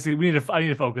 Yeah. I need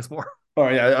to focus more. Oh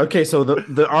yeah. Okay. So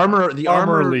the Armor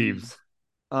armor. leaves.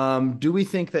 Do we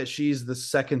think that she's the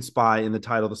second spy in the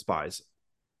title, The Spies?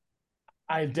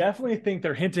 I definitely think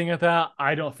they're hinting at that.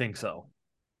 I don't think so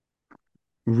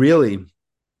Really?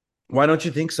 Why don't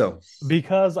you think so?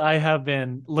 because I have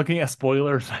been looking at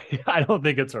spoilers. I don't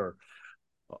think it's her.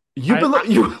 You've I been I,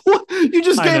 you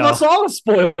just I gave us know. all a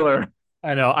spoiler.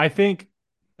 I know.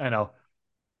 I know.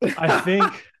 I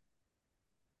think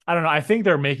I don't know. I think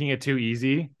they're making it too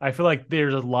easy. I feel like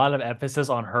there's a lot of emphasis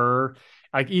on her.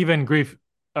 Like even Grief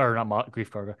or not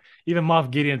Grief Karga, even Moff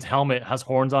Gideon's helmet has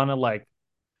horns on it.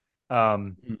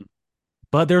 Um,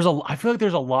 but I feel like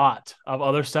there's a lot of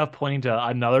other stuff pointing to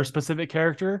another specific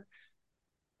character.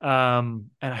 I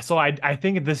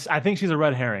think she's a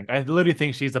red herring. I literally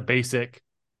think she's a basic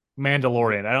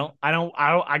Mandalorian.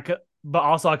 I could, but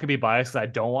also I could be biased because I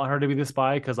don't want her to be the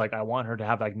spy because like I want her to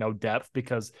have like no depth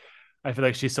because I feel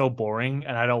like she's so boring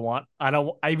and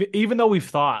even though we've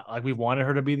thought like we wanted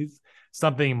her to be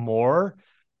something more,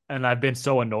 and I've been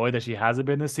so annoyed that she hasn't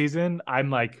been this season. I'm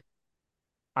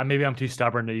too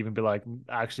stubborn to even be like,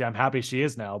 actually, I'm happy she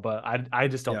is now, but I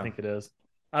just don't Yeah. think it is.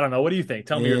 I don't know. What do you think?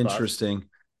 Tell me your thoughts. Interesting.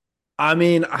 I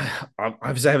mean,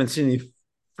 obviously I haven't seen any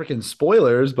freaking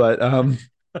spoilers, but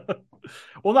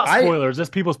Well, not I spoilers,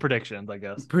 just people's predictions, I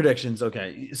guess. predictions.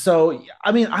 Okay, so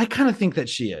I mean, I kind of think that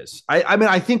she is. I mean,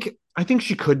 I think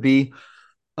she could be.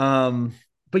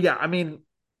 But yeah, I mean,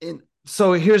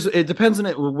 so it depends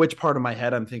on which part of my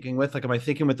head I'm thinking with. Like, am I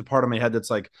thinking with the part of my head that's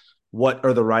like, what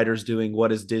are the writers doing?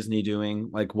 What is Disney doing?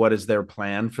 Like, what is their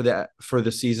plan for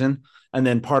the season? And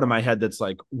then part of my head that's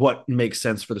like, what makes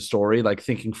sense for the story? Like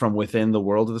thinking from within the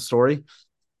world of the story.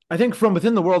 I think from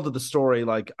within the world of the story,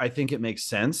 like I think it makes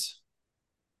sense.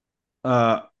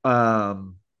 Uh,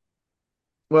 um,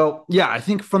 well, yeah, I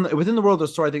think within the world of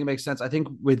the story, I think it makes sense. I think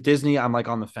with Disney, I'm like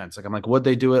on the fence. Like, I'm like, would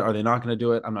they do it? Are they not going to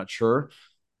do it? I'm not sure.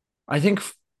 I think,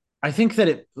 I think that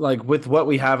it like with what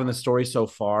we have in the story so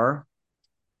far,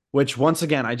 which once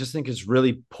again, I just think is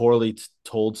really poorly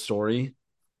told story.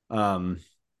 Um,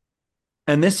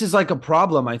 and this is like a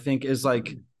problem. I think is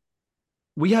like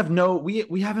we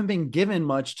haven't been given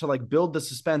much to like build the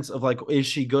suspense of like is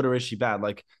she good or is she bad?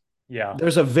 Like Yeah.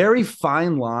 there's a very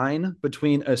fine line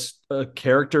between a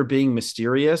character being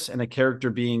mysterious and a character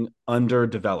being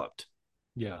underdeveloped.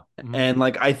 Yeah. Mhm. And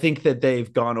like I think that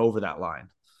they've gone over that line.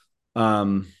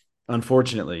 Um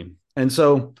Unfortunately. And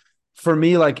so for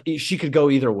me like she could go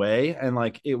either way and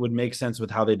like it would make sense with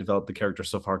how they developed the character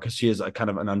so far cuz she is a kind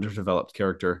of an underdeveloped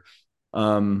character.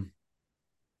 Um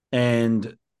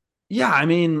and yeah, I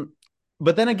mean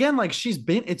but then again, like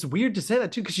it's weird to say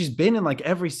that too, because she's been in like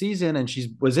every season and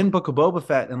she was in Book of Boba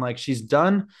Fett and like she's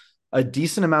done a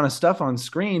decent amount of stuff on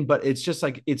screen, but it's just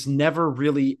like we've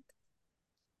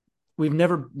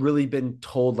never really been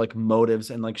told like motives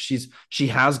and like she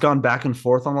has gone back and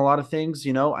forth on a lot of things,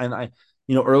 and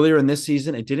earlier in this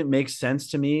season it didn't make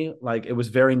sense to me. Like it was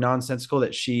very nonsensical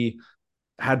that she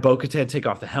had Bo-Katan take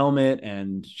off the helmet,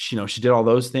 and she did all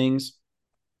those things.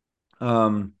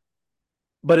 Um,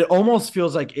 but it almost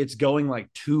feels like it's going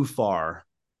like too far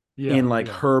Yeah, in like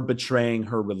yeah, her betraying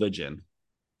her religion,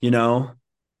 you know?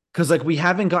 Because like we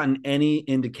haven't gotten any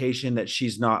indication that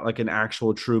she's not like an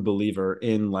actual true believer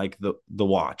in like the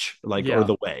watch, like, or yeah.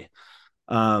 the way.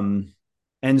 Um,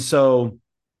 and so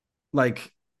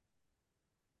like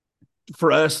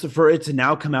for it to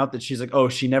now come out that she's like, oh,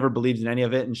 she never believed in any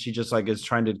of it, and she just like is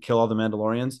trying to kill all the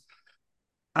Mandalorians.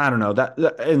 I don't know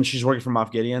and she's working for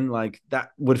Moff Gideon. Like that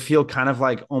would feel kind of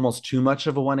like almost too much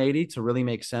of a 180 to really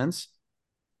make sense.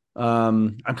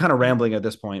 I'm kind of rambling at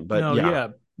this point, but No, yeah. yeah,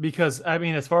 because I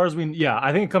mean, as far as we, yeah,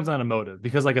 I think it comes down to motive.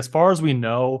 Because like as far as we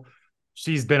know,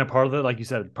 she's been a part of it, like you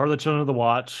said, part of the Children of the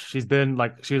Watch. She's been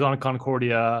like she was on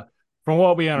Concordia. From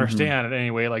what we Mm-hmm. understand,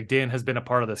 anyway, like Din has been a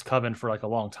part of this coven for like a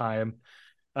long time.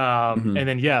 And Mm-hmm.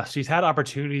 then yeah, she's had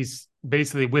opportunities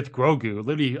basically with Grogu,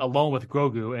 literally alone with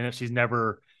Grogu, and she's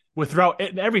never with throughout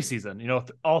every season.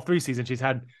 All 3 seasons she's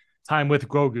had time with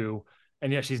Grogu,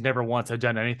 and yet she's never once had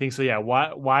done anything. So yeah,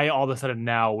 why all of a sudden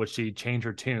now would she change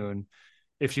her tune?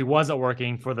 If she wasn't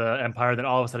working for the Empire, then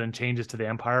all of a sudden changes to the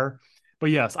Empire.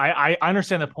 But yes, I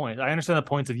understand the point. I understand the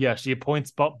points of yes, she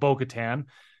appoints Bo-Katan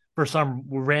for some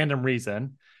random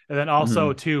reason. And then also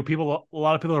Mm-hmm. too, a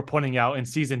lot of people are pointing out in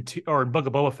season 2 or in Book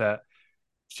of Boba Fett,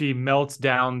 she melts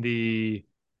down the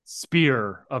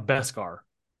spear of Beskar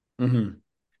Mm-hmm.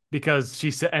 because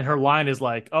she said, and her line is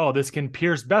like, "Oh, this can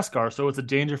pierce Beskar, so it's a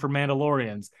danger for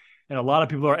Mandalorians." And a lot of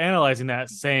people are analyzing that,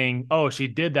 saying, "Oh, she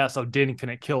did that so Din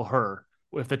couldn't kill her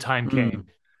if the time came."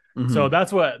 So Mm-hmm.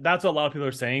 that's what a lot of people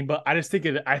are saying. But I just think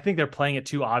I think they're playing it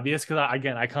too obvious because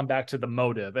again, I come back to the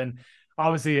motive, and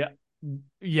obviously,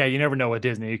 yeah, you never know with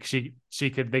Disney.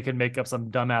 They could make up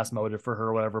some dumbass motive for her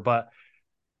or whatever. But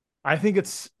I think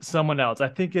it's someone else. I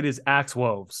think it is Axe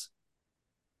Woves.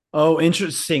 Oh,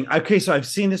 interesting. Okay, so I've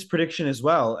seen this prediction as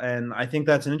well, and I think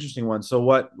that's an interesting one. So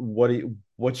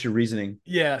what's your reasoning?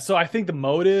 Yeah, so I think the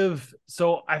motive.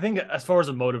 So I think as far as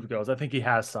the motive goes, I think he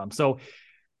has some. So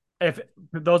if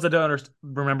for those that don't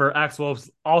remember, Axe Wolves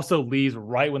also leaves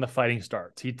right when the fighting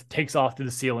starts. He takes off through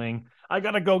the ceiling. I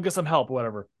gotta go get some help,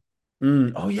 whatever.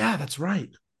 Oh yeah, that's right.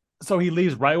 So he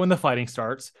leaves right when the fighting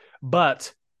starts.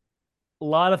 But a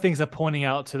lot of things are pointing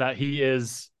out to that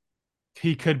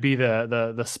he could be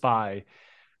the spy.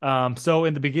 So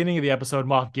in the beginning of the episode,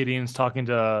 Moff Gideon's talking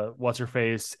to what's her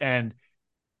face, and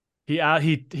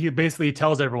he basically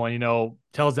tells everyone,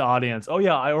 tells the audience, "Oh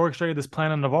yeah, I orchestrated this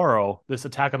plan on Navarro, this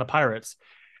attack on the pirates,"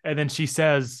 and then she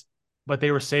says, "But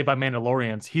they were saved by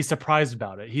Mandalorians." He's surprised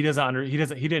about it. He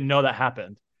didn't know that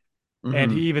happened,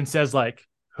 and he Mm-hmm. even says like,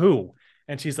 "Who?"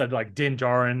 And she said like Din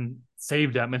Djarin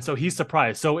saved him, and so he's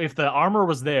surprised. So if the armor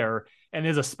was there and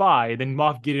is a spy, then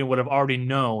Moff Gideon would have already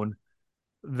known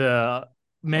the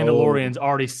Oh Mandalorians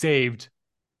already saved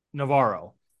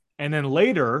Navarro, and then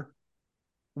later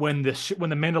when the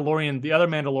other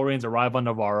Mandalorians arrive on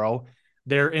Navarro,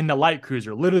 they're in the light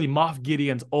cruiser, literally Moff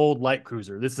Gideon's old light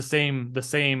cruiser. This is the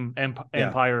same yeah,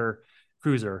 Empire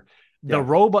cruiser. The yeah.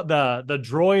 robot, the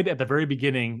droid at the very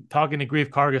beginning, talking to Grief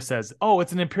Karga says, "Oh,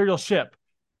 it's an Imperial ship,"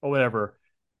 or whatever,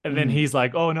 and then Mm-hmm. he's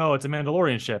like, "Oh no, it's a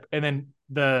Mandalorian ship," and then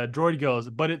the droid goes,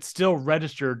 "But it's still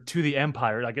registered to the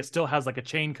Empire. Like it still has like a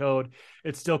chain code.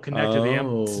 It's still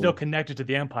Oh. connected to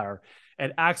the Empire."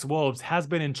 And Axe Wolves has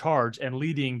been in charge and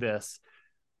leading this.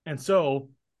 And so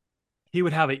he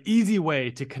would have an easy way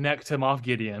to connect him off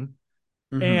Gideon.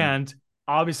 Mm-hmm. And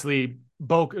obviously,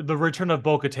 the return of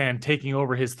Bo Katan taking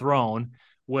over his throne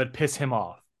would piss him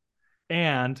off.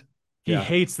 And he Yeah.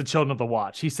 hates the Children of the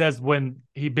Watch. He says when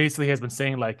he basically has been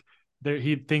saying, like,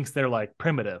 he thinks they're like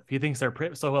primitive. He thinks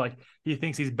so like he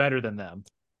thinks he's better than them.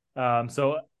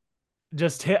 So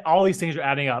just hit all these things are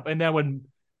adding up. And then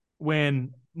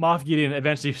when Moff Gideon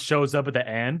eventually shows up at the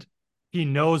end, he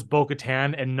knows Bo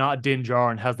Katan and not Din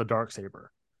Djarin has the dark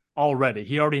saber already.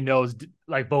 He already knows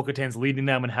like Bo Katan's leading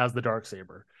them and has the dark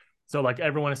saber. So like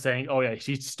everyone is saying, oh yeah,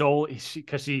 she stole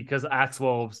because Axe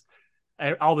Wolves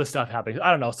and all this stuff happening.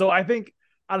 I don't know. So I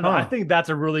don't know. I Huh. think that's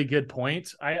a really good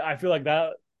point. I feel like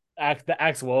the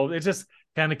Axe Wolves. It's just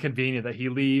kind of convenient that he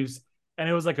leaves and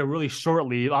it was like a really short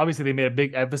leave. Obviously, they made a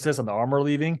big emphasis on the armor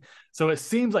leaving, so it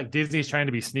seems like Disney's trying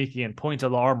to be sneaky and point to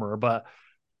the armor, but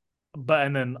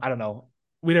and then I don't know.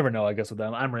 We never know, I guess, with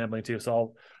them. I'm rambling too, so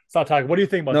I'll stop talking. What do you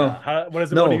think about No. that? What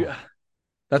is it? What do No. you?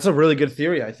 That's a really good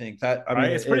theory, I think. That I mean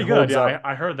Right, it's it pretty good. holds Yeah, up.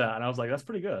 I heard that and I was like, that's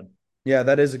pretty good. Yeah,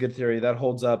 that is a good theory. That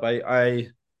holds up.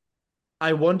 I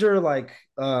wonder like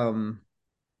my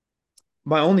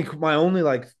only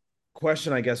like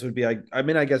question I guess would be I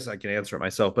mean I guess I can answer it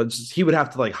myself, but he would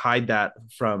have to like hide that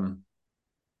from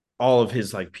all of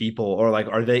his like people, or like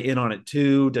are they in on it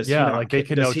too? Does he Yeah, not like they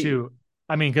could does know he too.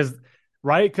 I mean, because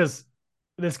right, because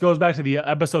this goes back to the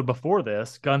episode before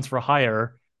this, Guns for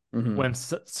Hire, when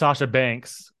Mhm. Sasha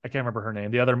Banks, I can't remember her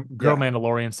name, the other girl Yeah.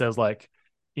 Mandalorian says like,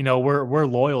 we're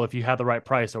loyal if you have the right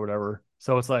price or whatever.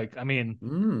 So it's like, I mean,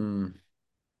 Mm,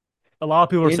 a lot of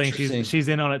people are saying she's interesting. she's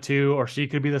in on it too, or she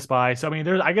could be the spy. So I mean,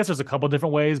 I guess there's a couple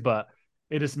different ways, but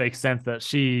it just makes sense that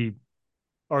she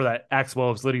or that Axe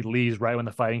Wolves literally leaves right when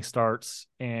the fighting starts,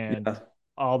 and Yeah.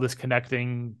 all this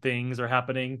connecting things are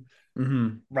happening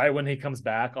Hmm. right when he comes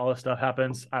back. All this stuff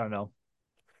happens. I don't know.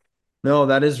 No,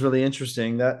 that is really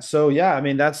interesting. That so yeah, I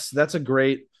mean that's a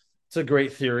great it's a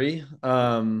great theory.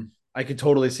 I could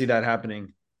totally see that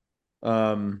happening.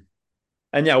 Um,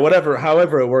 and yeah,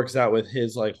 however it works out with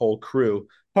his like whole crew,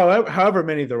 however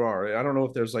many there are. I don't know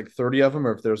if there's like 30 of them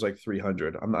or if there's like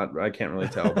 300. I can't really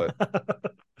tell, but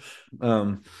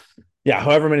um, yeah,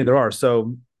 however many there are.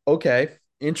 So okay,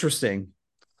 interesting.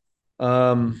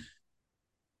 Um,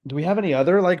 do we have any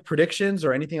other like predictions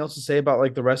or anything else to say about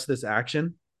like the rest of this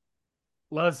action?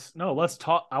 Let's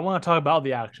talk. I want to talk about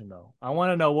the action though. I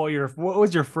want to know what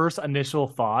was your first initial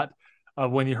thought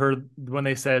of when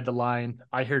they said the line,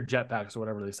 I hear jetpacks or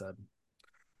whatever they said.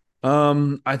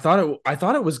 I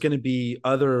thought it was going to be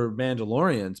other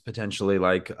Mandalorians potentially,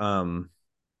 like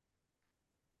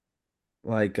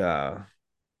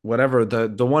whatever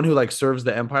the one who like serves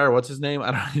the Empire. What's his name?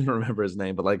 I don't even remember his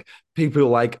name, but like people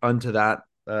like unto that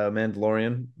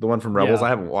Mandalorian, the one from Rebels. Yeah, I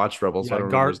haven't watched Rebels, so I yeah,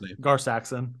 don't remember his name. Gar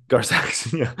Saxon. Gar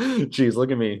Saxon. Yeah, jeez,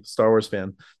 look at me, Star Wars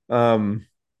fan. Um,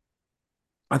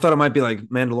 I thought it might be like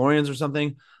Mandalorians or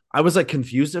something. I was like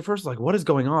confused at first, like what is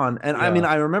going on? And I mean, Yeah,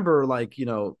 I remember like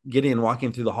Gideon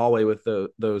walking through the hallway with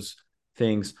those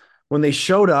things when they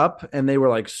showed up and they were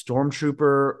like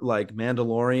stormtrooper, like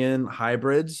Mandalorian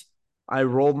hybrids. I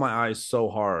rolled my eyes so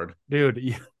hard, dude.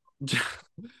 Yeah.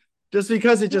 just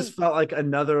because it just felt like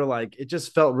another like it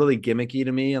just felt really gimmicky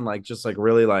to me and like just like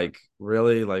really like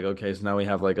okay, so now we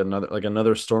have like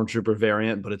another stormtrooper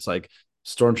variant, but it's like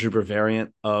stormtrooper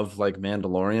variant of like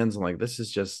Mandalorians. And like this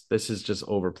is just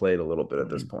overplayed a little bit at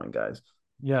this point, guys.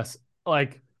 Yes,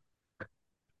 like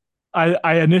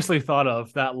I initially thought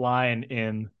of that line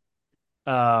in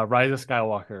Rise of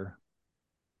Skywalker,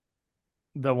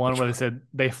 the one Which where they one? said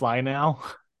they fly now.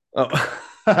 Oh,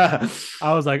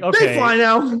 I was like, they fly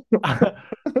okay. now.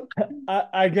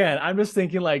 Again, I'm just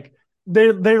thinking like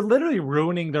they're literally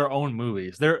ruining their own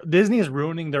movies. Disney is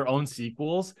ruining their own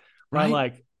sequels by Right?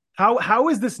 like how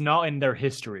is this not in their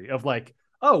history of like,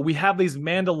 oh, we have these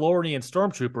Mandalorian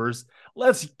stormtroopers,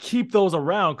 let's keep those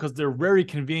around because they're very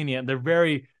convenient, they're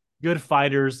very good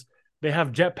fighters, they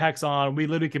have jetpacks on, we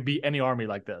literally could beat any army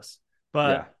like this.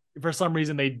 But Yeah, for some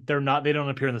reason they don't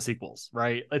appear in the sequels,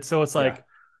 right? It's yeah, like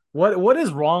what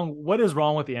is wrong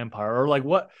with the Empire, or like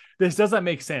what, this doesn't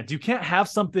make sense. You can't have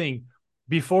something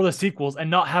before the sequels and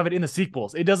not have it in the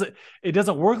sequels. It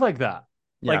doesn't work like that.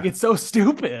 Like yeah. it's so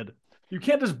stupid. You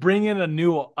can't just bring in a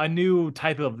new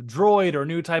type of droid or a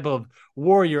new type of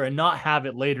warrior and not have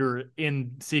it later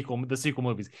in the sequel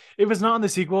movies. If it's not in the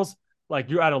sequels, like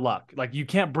you're out of luck. Like you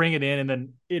can't bring it in and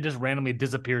then it just randomly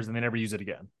disappears and they never use it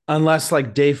again. Unless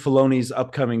like Dave Filoni's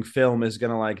upcoming film is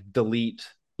gonna like delete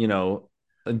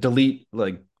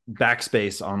like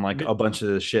backspace on like a bunch of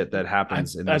the shit that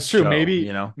happens in this That's true.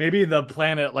 show, Maybe the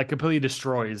planet like completely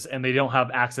destroys and they don't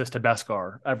have access to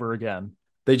Beskar ever again.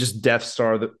 They just Death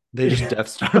Star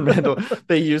Mandal.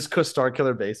 They use Star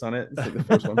Killer base on it. It's like the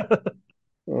first one.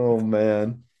 Oh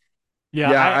man.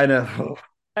 Yeah, Yeah, I know.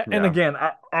 and Yeah. again,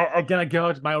 I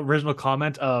go to my original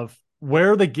comment of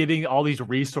where are they getting all these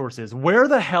resources? Where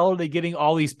the hell are they getting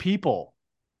all these people?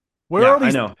 Where Yeah, are I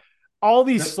these know. all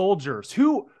these soldiers?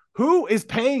 Who is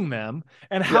paying them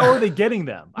and how are Yeah. they getting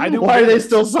them? I don't Why are get they it.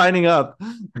 still signing up?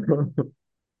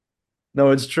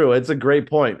 No, it's true. It's a great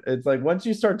point. It's like once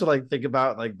you start to like think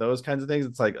about like those kinds of things,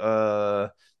 it's like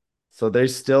so they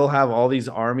still have all these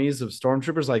armies of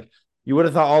stormtroopers. Like you would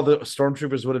have thought all the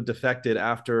stormtroopers would have defected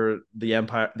after the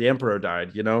emperor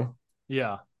died.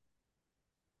 Yeah.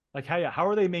 Like how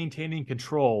are they maintaining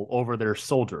control over their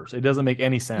soldiers? It doesn't make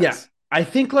any Yeah. sense. I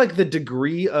think like the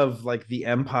degree of like the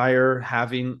empire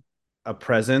having a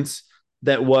presence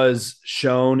that was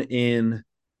shown in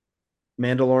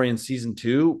Mandalorian season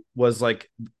 2 was like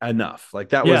enough. Like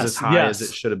that was as Yes, high as it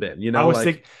yes. should have been, I was like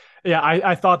think yeah,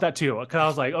 I thought that too. Cause I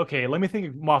was like, okay, let me think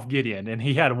of Moff Gideon. And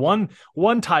he had one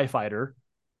TIE fighter,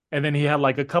 and then he had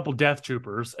like a couple death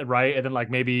troopers, right? And then like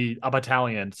maybe a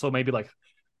battalion. So maybe like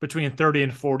between 30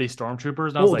 and 40 stormtroopers.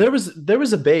 And I was well, like, there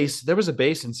was a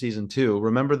base in season 2.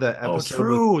 Remember the oh, episode with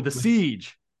true, the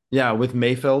siege. Yeah, with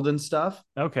Mayfield and stuff.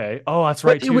 Okay. Oh, that's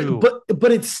right But it was, too.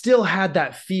 but it still had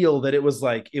that feel that it was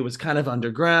like it was kind of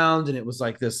underground and it was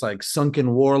like this like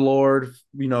sunken warlord,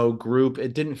 group.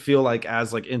 It didn't feel like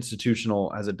as like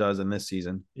institutional as it does in this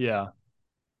season. Yeah,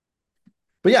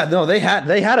 But yeah, no, they had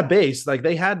a base, like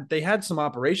they had some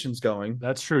operations going,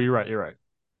 that's true. You're right. You're right.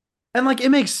 and like it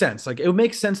makes sense. Like it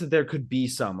makes sense that there could be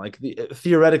some like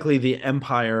theoretically the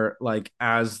Empire like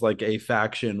as like a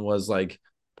faction was like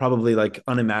probably like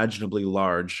unimaginably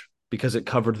large because it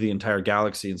covered the entire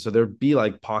galaxy, and so there'd be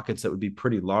like pockets that would be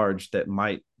pretty large that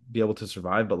might be able to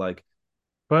survive, but like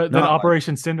But then not like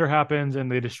Operation Cinder happens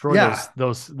and they destroy yeah,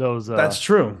 those. that's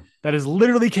true. That is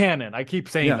literally canon. I keep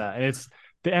saying Yeah, that. And it's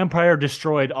the Empire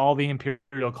destroyed all the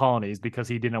Imperial colonies because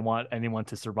he didn't want anyone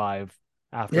to survive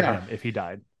after yeah, him if he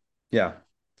died. yeah.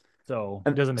 So it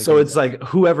And doesn't make so any it's sense. like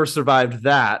whoever survived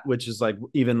that, which is like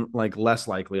even like less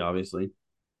likely, obviously.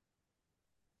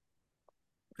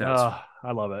 Yes.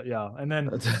 I love it. Yeah. And then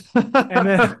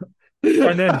Yeah.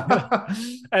 and then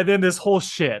and then this whole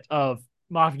shit of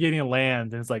Moff Gideon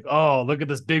lands and it's like, oh, look at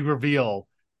this big reveal.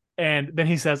 And then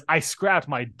he says, I scrapped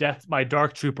my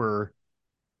Dark Trooper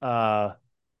uh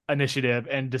initiative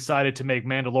and decided to make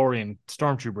Mandalorian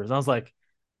stormtroopers. And I was like,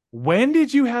 when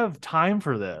did you have time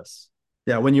for this?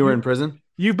 When you were You in prison.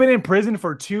 you've been in prison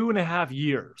for 2.5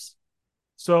 years. Yep.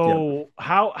 So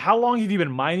how long have you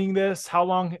been mining this? How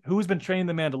long? Who's been training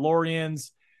the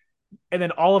Mandalorians? And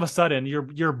then all of a sudden,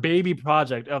 your baby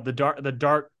project of the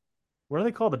dark, what are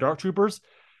they called? The Dark Troopers.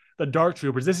 The Dark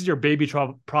Troopers. This is your baby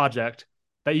project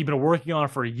that you've been working on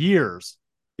for years.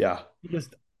 Yeah. You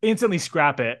just instantly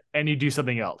scrap it and you do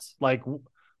something else. Like,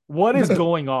 what is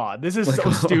going on? This is Like,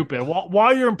 so stupid.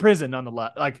 While you're in prison,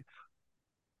 nonetheless, like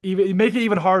even make it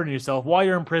even harder on yourself. While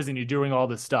you're in prison, you're doing all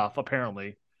this stuff.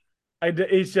 Apparently,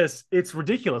 it's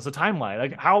ridiculous. The timeline,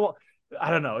 like how I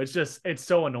don't know. It's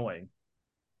so annoying.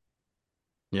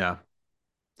 yeah.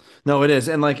 No, it is.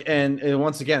 And like and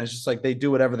once again, it's just like they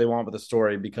do whatever they want with the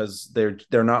story because they're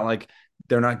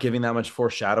not giving that much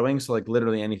foreshadowing. So like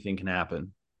literally anything can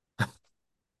happen.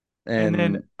 And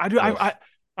then And I do ugh.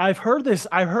 I've heard this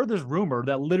rumor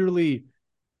that literally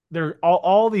they're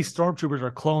all these stormtroopers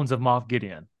are clones of Moff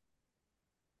Gideon.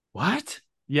 What?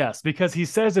 Yes, because he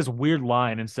says this weird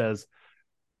line and says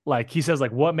he says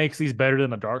like what makes these better than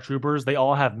the dark troopers? They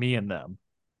all have me in them.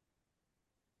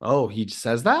 Oh, he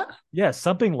says that? Yes,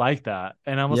 something like that.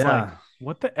 And I was like, Yeah.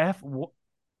 what the F?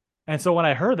 And so when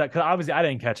I heard that, because obviously I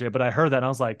didn't catch it, but I heard that and I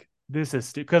was like, this is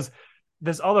stupid. Because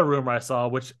this other rumor I saw,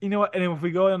 which you know what, and if we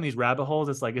go down these rabbit holes,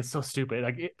 it's like it's so stupid.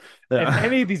 If Yeah.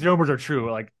 any of these rumors are true,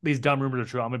 like these dumb rumors are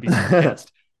true, I'm gonna be so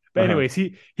pissed. But Uh-huh. anyways,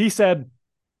 he said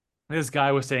this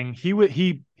guy was saying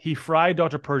he fried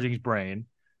Dr. Pershing's brain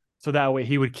so that way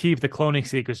he would keep the cloning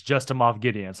secrets just to Moff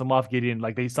Gideon. So Moff Gideon,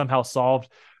 like they somehow solved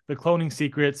the cloning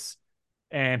secrets,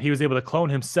 and he was able to clone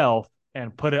himself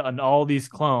and put it on all these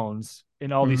clones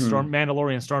in all these Mm-hmm.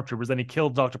 Mandalorian stormtroopers. Then he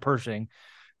killed Dr. Pershing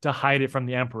to hide it from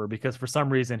the Emperor because for some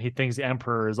reason he thinks the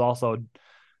Emperor is also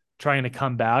trying to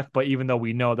come back. But even though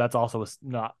we know that's also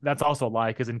a lie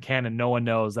because in canon no one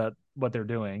knows that what they're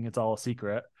doing. It's all a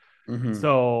secret. Mm-hmm.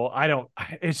 So I don't.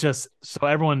 It's just so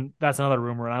everyone. That's another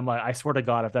rumor, and I'm like, I swear to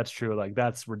God, if that's true, like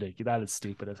that's ridiculous. That is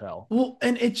stupid as hell. Well,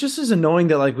 and it just is annoying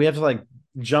that like we have to like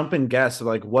jump and guess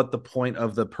like what the point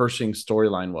of the Pershing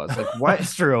storyline was. Like why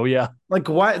That's true. Yeah.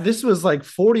 why this was like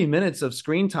 40 minutes of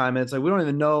screen time and it's like we don't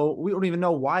even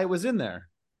know why it was in there.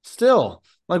 Still,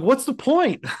 like what's the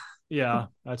point? Yeah.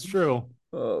 That's true.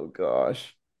 Oh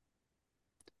gosh.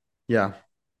 Yeah.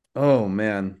 Oh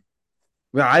man.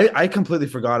 Yeah, I completely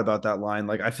forgot about that line.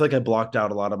 Like, I feel like I blocked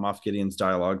out a lot of Moff Gideon's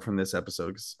dialogue from this episode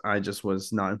because I just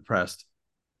was not impressed.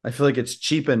 I feel like it's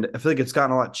cheapened. I feel like it's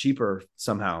gotten a lot cheaper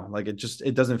somehow. Like,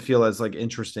 it doesn't feel as like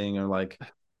interesting or like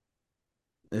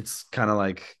it's kind of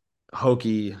like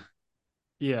hokey,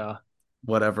 Yeah.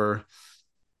 whatever.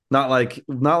 Not like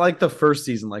the first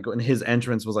season, like when his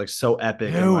entrance was like so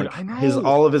epic and Dude, like I his know.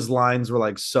 all of his lines were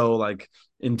like so like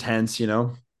intense.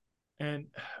 And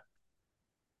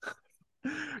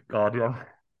God, yeah.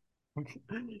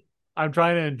 I'm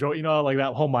trying to enjoy, like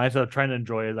that whole mindset of trying to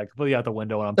enjoy it, like completely out the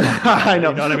window when I'm talking I about it. know.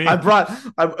 You know what I I mean?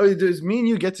 brought. There's me and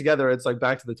you get together. It's like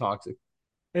back to the toxic.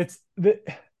 It's the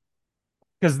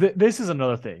because this is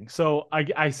another thing. So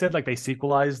I said like they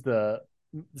sequelized the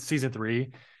season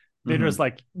three. They're just Mm-hmm.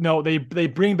 like no, they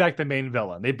bring back the main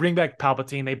villain. They bring back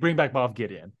Palpatine. They bring back Moff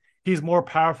Gideon. He's more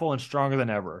powerful and stronger than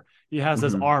ever. He has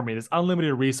this Mm-hmm. army, this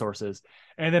unlimited resources.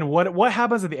 And then what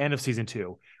happens at the end of season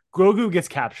two? Grogu gets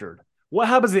captured. What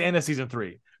happens at the end of season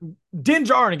three? Din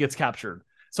Djarin gets captured.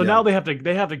 So now Yeah.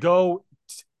 they have to go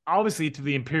obviously to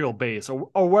the Imperial base or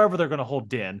wherever they're going to hold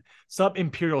Din, some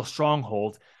Imperial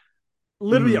stronghold,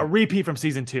 literally a Mhm. repeat from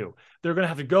season two. They're going to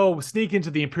have to go sneak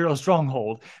into the Imperial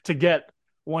stronghold to get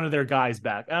one of their guys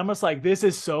back. And I'm just like, this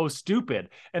is so stupid.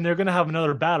 And they're going to have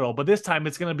another battle, but this time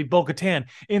it's going to be Bo Katan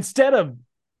instead of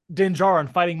Din Djarin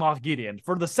fighting Moff Gideon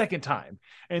for the second time.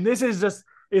 And this is just,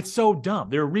 it's so dumb.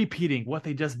 They're repeating what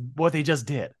they just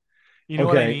did. You know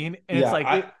what I Okay. mean? And it's Yeah.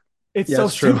 like it's Yeah, so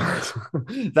it's true.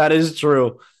 stupid. That is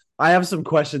true. I have some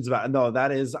questions about no,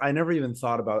 that is I never even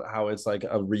thought about how it's like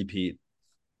a repeat.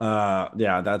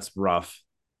 Yeah, that's rough.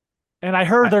 And I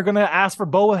heard I, they're gonna ask for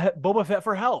Boba Fett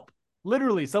for help.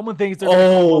 Literally, someone thinks they're gonna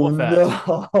kill oh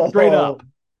Boba Fett straight no. up.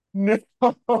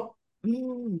 No.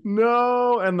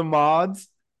 No. And the mods.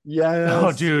 Oh,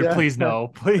 Yes, dude, yeah. please no,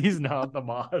 please not the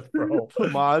mod, bro. The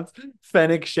mods.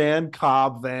 Fennec Shan,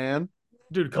 Cobb Van.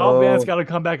 Dude, Cobb Van's Oh, got to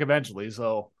come back eventually.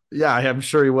 So yeah, I'm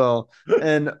sure he will.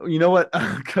 And you know what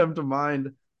come to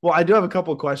mind? Well, I do have a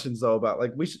couple of questions though about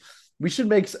like we should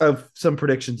make some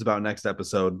predictions about next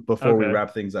episode before we okay,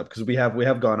 wrap things up because we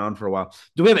have gone on for a while.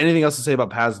 Do we have anything else to say about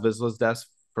Paz Vizsla's death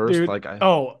first? dude. Like I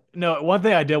Oh no, one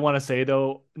thing I did want to say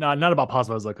though, not about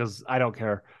Pazmoza because I don't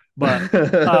care, but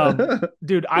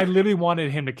dude, I literally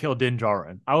wanted him to kill Din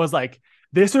Djarin. I was like,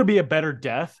 this would be a better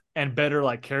death and better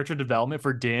like character development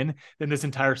for Din than this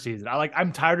entire season.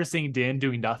 I'm tired of seeing Din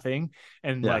doing nothing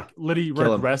and yeah, like literally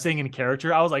kill him. regressing in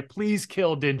character. I was like, please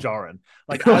kill Din Djarin.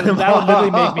 Like Kill him that would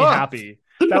literally make me off. happy.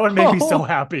 That would make me so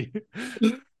happy.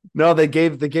 No, they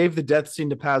gave the death scene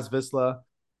to Paz Vizsla,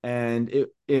 and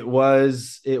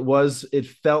it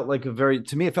felt like a very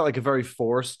to me it felt like a very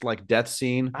forced like death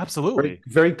scene, very Absolutely.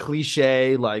 very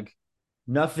cliche, like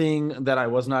nothing that I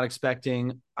was not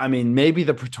expecting. I mean, maybe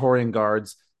the Praetorian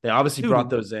Guards they obviously brought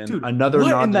Dude, those in dude, another what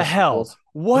in nod to the the hell? sequels,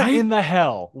 What right? in the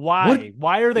hell? What Why?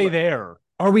 Why are they there?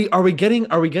 are we getting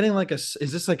like a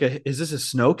is this a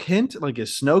Snoke hint? Like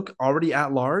is Snoke already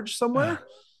at large somewhere?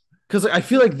 Because I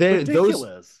feel like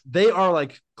Ridiculous. they are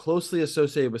like closely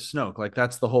associated with Snoke. Like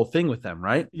that's the whole thing with them,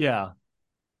 right? Yeah.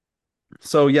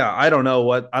 So yeah, I don't know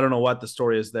what the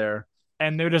story is there.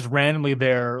 And they're just randomly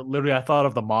there. Literally, I thought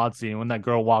of the mod scene when that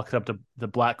girl walks up to the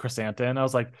black chrysanthemum. I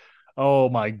was like, oh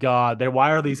my god, they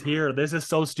why are these here? This is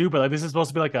so stupid. Like this is supposed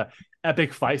to be like a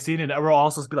epic fight scene, and we're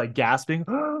all supposed to be like gasping,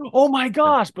 oh my Yeah,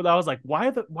 gosh. But I was like, why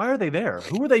are they there?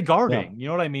 Who are they yeah, guarding? You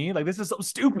know what I mean? Like this is so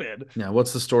stupid. yeah.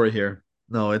 What's the story here?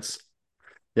 No, it's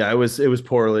yeah. It was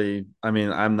poorly. I mean,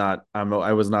 I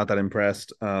was not that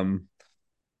impressed.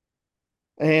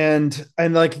 And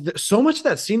like so much of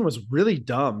that scene was really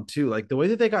dumb too. Like the way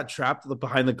that they got trapped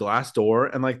behind the glass door,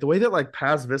 and like the way that like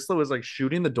Paz Vizsla was like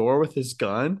shooting the door with his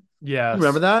gun. You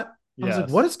remember Yes. that? I was like,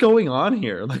 what Yes. is going on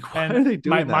here? Like, why And are they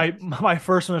my doing that? my my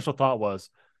first initial thought was,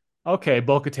 okay,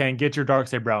 Bo-Katan, get your dark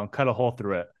saber out and cut a hole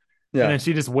through it. And Yeah. then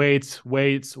she just waits.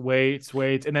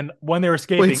 And then when they're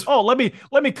escaping, Wait, oh, let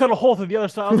me cut a hole through the other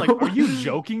side. I was like, are you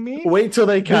joking me? wait till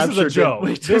they This is a capture Din. joke.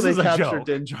 Wait till This they is a capture joke.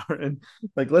 Din Djarin.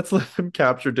 Like, let's let them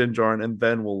capture Din Djarin, and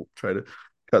then we'll try to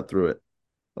cut through it.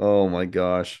 Oh my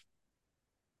gosh.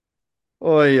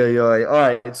 Oi, oi, oi. All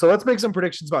right. So let's make some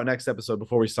predictions about next episode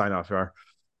before we sign off here.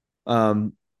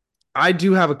 Um, I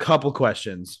do have a couple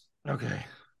questions. Okay.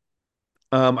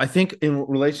 I think in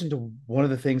relation to one of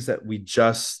the things that we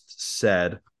just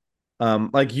said,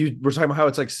 like you were talking about how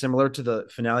it's like similar to the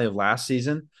finale of last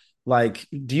season. Like,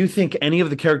 do you think any of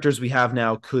the characters we have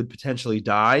now could potentially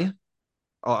die?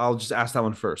 I'll just ask that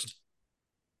one first.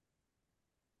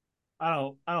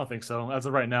 I don't think so. As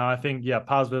of right now, I think yeah,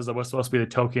 Paz was supposed to be the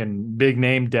token big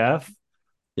name death.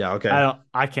 Yeah. I Okay.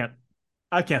 don't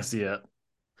I can't see it.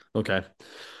 Okay.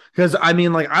 Because I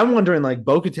mean, like, I'm wondering, like,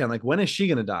 Bo-Katan, like, when is she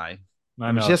gonna die? I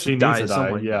I mean, she know. has to She needs die to at some die.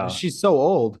 point because Yeah. she's so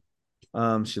old.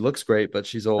 She looks great, but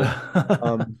she's old.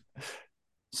 Um,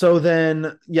 so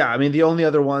then, yeah, I mean, the only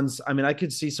other ones, I mean, I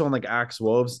could see someone like Axe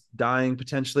Woves dying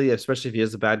potentially, especially if he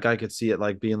is the bad guy. I could see it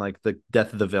like being like the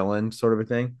death of the villain sort of a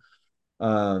thing.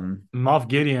 Um, Moff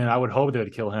Gideon, I would hope they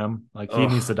would kill him. Like he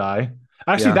needs to oh, die.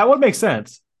 Actually, yeah, that would make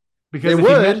sense it because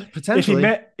would if he potentially.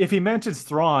 met if he mentions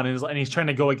Thrawn and he's trying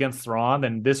to go against Thrawn,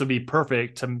 then this would be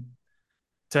perfect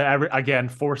again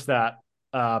force that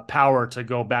power to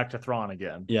go back to Thrawn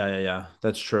again. Yeah, yeah, yeah.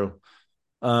 That's true.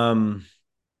 Um,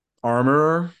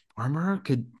 Armorer,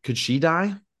 could she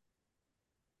die?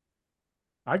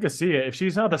 I could see it if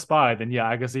she's not the spy. Then yeah,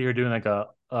 I could see her doing like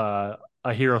a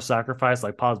hero sacrifice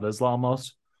like Paz Vizsla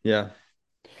almost. Yeah.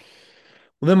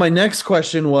 Well, then my next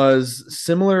question was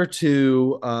similar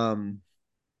to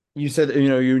you said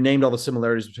you named all the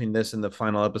similarities between this and the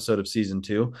final episode of season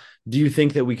 2. Do you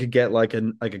think that we could get like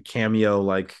a cameo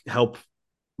like help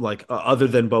like other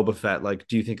than Boba Fett, like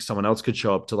do you think someone else could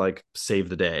show up to like save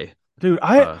the day? Dude,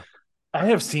 Uh, I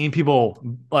have seen people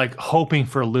like hoping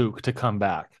for Luke to come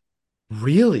back.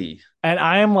 really? And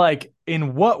I am like,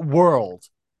 in what world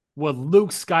would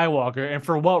Luke Skywalker, and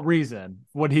for what reason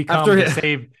would he come After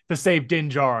to save Din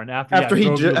Djarin after after he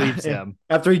Grogu leaves him?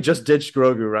 after he just ditched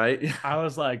Grogu, right? I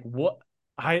was like, what?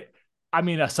 I I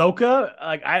mean, Ahsoka,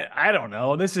 like I don't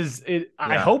know. This is it.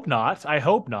 I Yeah. hope not. I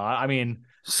hope not. I mean, I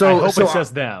So hope so it's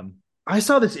just them. I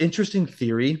saw this interesting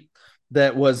theory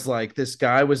that was like this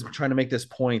guy was trying to make this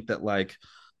point that like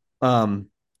um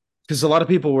because a lot of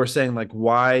people were saying like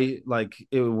why like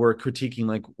were critiquing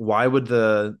like why would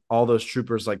the all those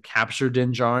troopers like capture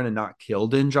Din Djarin and not kill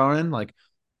Din Djarin, like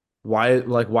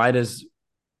why does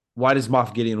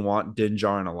Moff Gideon want Din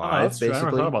Djarin Oh, alive that's true. I never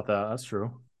thought basically. about that. That's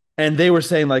true. And they were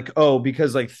saying like, oh,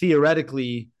 because like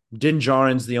theoretically Din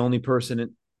Djarin's the only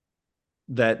person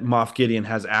that Moff Gideon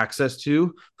has access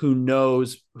to who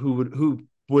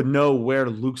would know where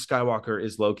Luke Skywalker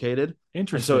is located. And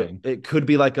so Interesting. it could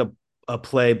be like a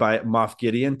play by Moff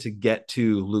Gideon to get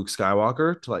to Luke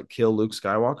Skywalker to like kill Luke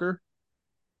Skywalker.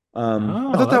 I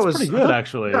Oh, thought that that's pretty was good, yeah,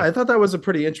 actually. I thought that was a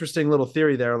pretty interesting little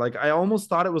theory there. Like I almost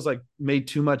thought it was like made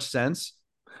too much sense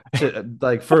to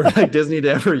like for like Disney to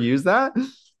ever use that.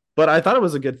 But I thought it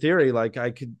was a good theory. Like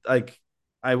I could like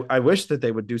I wish that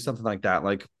they would do something like that.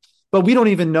 Like, but we don't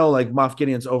even know like Moff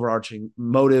Gideon's overarching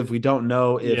motive. We don't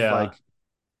know if Yeah. like,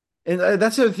 and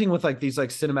that's the other thing with like these like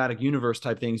cinematic universe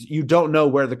type things. You don't know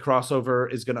where the crossover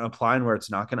is going to apply and where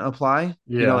it's not going to apply.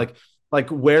 You know, Yeah. like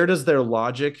where does their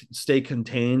logic stay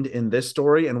contained in this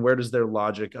story, and where does their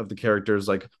logic of the characters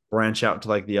like branch out to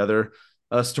like the other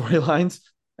storylines?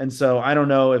 And so I don't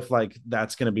know if like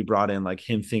that's going to be brought in, like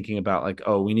him thinking about like,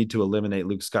 oh, we need to eliminate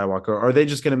Luke Skywalker. Or are they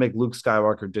just going to make Luke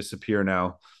Skywalker disappear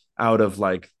now out of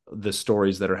like the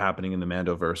stories that are happening in the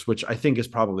Mandoverse, which I think is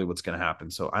probably what's going to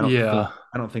happen. So Yeah.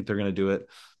 I don't think they're going to do it.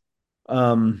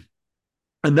 Um,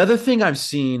 Another thing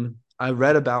I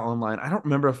read about online. I don't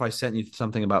remember if I sent you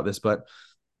something about this, but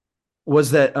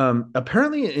was that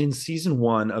apparently in season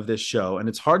one of this show, and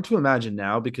it's hard to imagine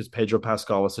now because Pedro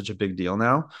Pascal was such a big deal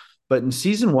now, but in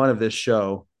season one of this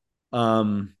show,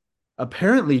 um,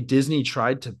 apparently Disney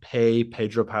tried to pay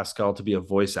Pedro Pascal to be a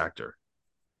voice actor,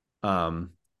 um,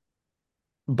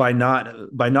 by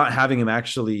not having him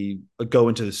actually go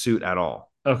into the suit at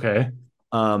all. Okay.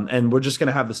 And we're just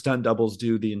gonna have the stunt doubles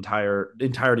do the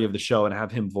entirety of the show and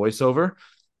have him voiceover.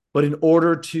 But in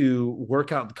order to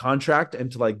work out the contract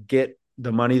and to like get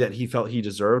the money that he felt he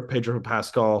deserved, Pedro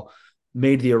Pascal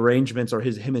made the arrangements, or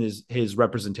him and his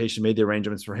representation made the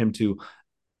arrangements for him to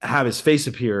have his face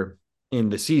appear in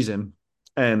the season.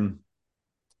 And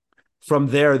from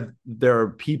there are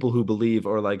people who believe,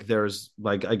 or like there's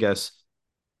like I guess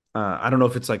I don't know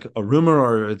if it's like a rumor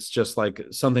or it's just like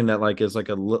something that like is like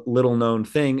a little known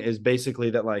thing, is basically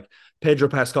that like Pedro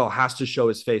Pascal has to show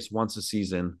his face once a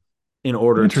season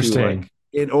Interesting.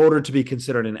 in order to be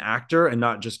considered an actor and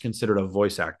not just considered a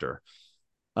voice actor.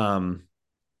 Um,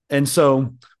 and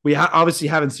so we obviously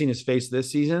haven't seen his face this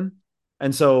season.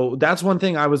 And so that's one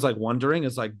thing I was like wondering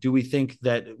is like, do we think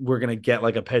that we're going to get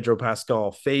like a Pedro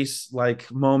Pascal face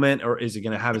like moment, or is he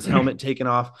going to have his helmet taken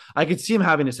off? I could see him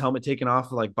having his helmet taken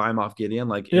off like by Moff Gideon,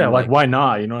 like Yeah, in like like, why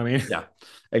not? You know what I mean? yeah,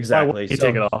 Why would exactly. he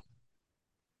take it off?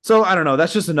 So I don't know.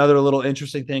 That's just another little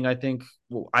interesting thing. I think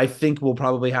will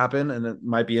probably happen, and it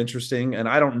might be interesting. And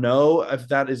I don't know if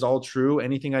that is all true.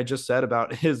 Anything I just said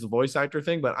about his voice actor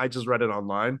thing, but I just read it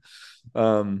online.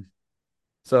 Um,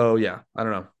 so yeah, I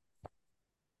don't know.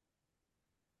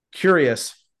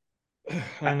 Curious.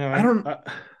 I know. I don't.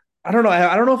 I don't know.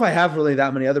 I don't know if I have really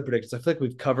that many other predictions. I feel like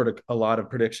we've covered a lot of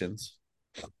predictions.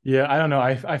 Yeah, I don't know.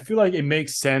 I feel like it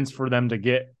makes sense for them to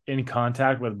get in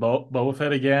contact with Boba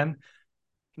Fett again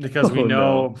because we Oh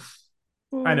no.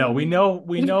 know. I know we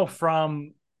know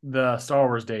from the Star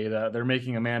Wars day that they're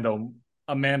making a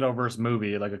Mandoverse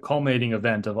movie, like a culminating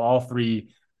event of all three,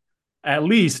 at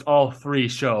least all three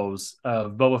shows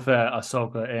of Boba Fett,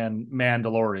 Ahsoka, and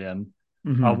Mandalorian.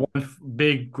 Mm-hmm. One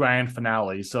big grand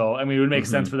finale. So I mean, it would make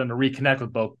sense Mm-hmm. for them to reconnect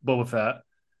with Boba Fett,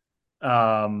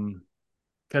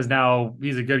 because now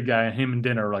he's a good guy, and him and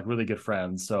Din are like really good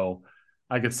friends. So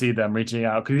I could see them reaching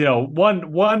out because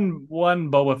one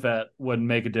Boba Fett would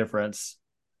make a difference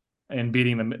in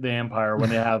beating the Empire when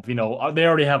they have they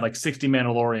already have like 60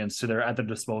 Mandalorians at their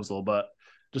disposal, but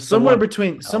just the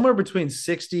one. Somewhere between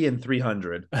 60 and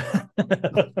 300.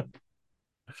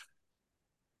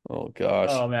 Oh gosh.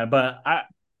 Oh man, but I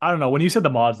don't know. When you said the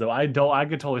mods though, I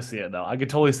could totally see it though. I could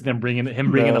totally see them bringing the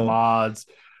No. mods,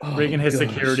 Oh bringing his gosh.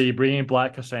 security, bringing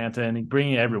Black Krrsantan,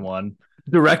 bringing everyone.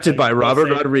 Directed Like by the Robert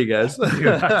same, Rodriguez. dude.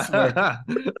 I swear.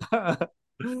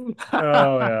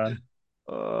 Oh yeah.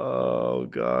 Oh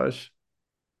gosh.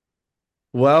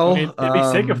 I mean, Well, it'd be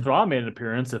sick if Thrawn made an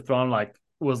appearance. If Thrawn like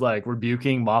was like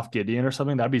rebuking Moff Gideon or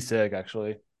something, that'd be sick,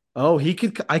 actually. oh,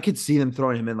 I could see them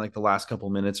throwing him in like the last couple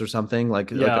minutes or something,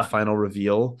 like a Yeah, final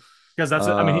reveal. because that's.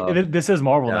 I mean, Uh, this is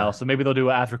Marvel now, yeah. so maybe they'll do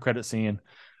an after credit scene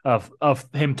of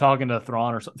him talking to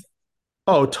Thrawn or something.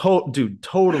 Oh, dude,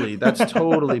 totally. That's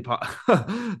totally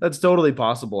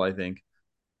possible, I think.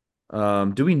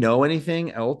 Do we know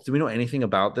anything else? Do we know anything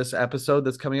about this episode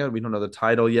that's coming out? We don't know the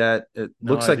title yet. It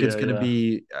No looks like it's idea. going to Yeah.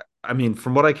 be, I mean,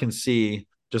 from what I can see,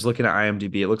 just looking at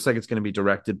IMDb, it looks like it's going to be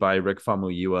directed by Rick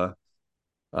Famuyiwa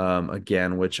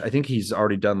again, which I think he's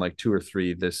already done like two or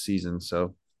three this season.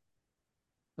 So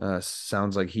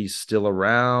sounds like he's still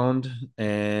around.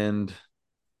 And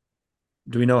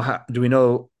do we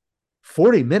know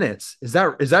 40 minutes? Is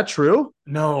that true?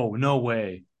 No, no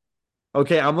way.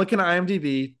 Okay, I'm looking at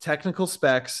IMDb technical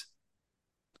specs.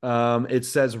 It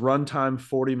says runtime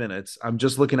 40 minutes. I'm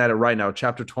just looking at it right now.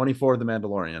 Chapter 24 of The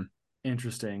Mandalorian.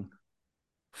 Interesting.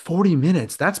 40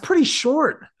 minutes. That's pretty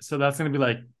short. So that's gonna be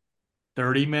like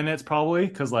 30 minutes probably,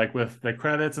 because like with the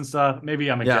credits and stuff.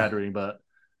 Maybe I'm Yeah. exaggerating, but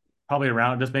probably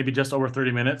around just maybe just over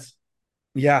 30 minutes.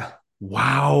 Yeah.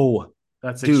 Wow.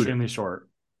 That's Dude. extremely short.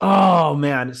 Oh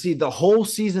man. See, the whole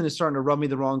season is starting to rub me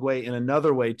the wrong way in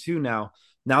another way too now.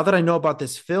 Now that I know about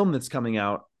this film that's coming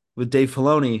out with Dave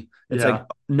Filoni, it's like Yeah.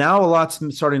 now a lot's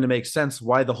starting to make sense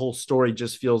why the whole story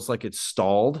just feels like it's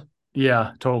stalled.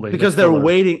 Yeah, totally. Like Because they're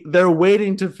filler.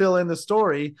 waiting to fill in the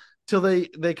story till they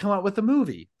come out with the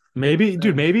movie. Maybe, dude,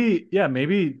 And maybe, yeah,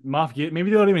 maybe maybe they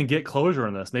don't even get closure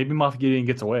on this. Maybe Moff Gideon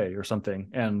gets away or something.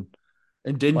 And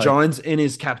Din like, Djarin's in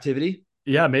his captivity.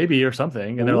 yeah, maybe or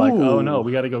something. And they're like, oh no, Ooh.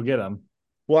 we got to go get him.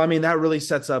 Well, I mean, that really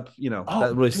sets up, that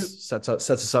Oh, really dude, sets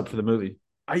us up for the movie.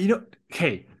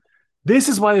 okay, this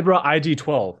is why they brought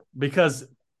IG-12 because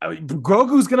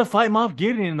Grogu's gonna fight Moff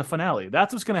Gideon in the finale.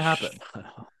 That's what's gonna happen.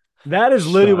 That is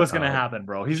literally Shut what's gonna up. happen,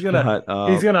 bro. Shut He's up.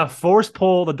 gonna force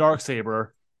pull the dark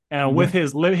saber, and with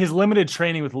Mhm. his limited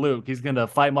training with Luke, he's gonna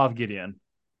fight Moff Gideon.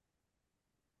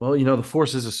 Well, the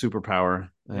Force is a superpower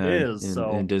It is in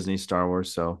so. Disney Star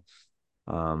Wars, so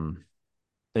um,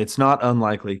 it's not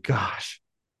unlikely. Gosh,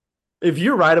 if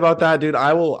you're right about that, dude,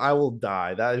 I will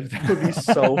die. That would be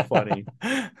so funny.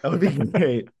 That would be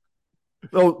great.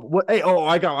 Oh, what? Hey, oh,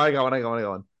 I got one. I got one. I got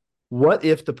one. What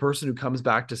if the person who comes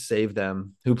back to save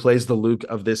them, who plays the Luke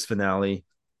of this finale,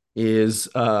 is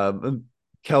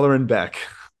Kelleran Beck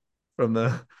from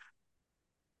the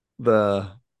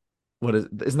what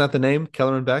isn't that the name?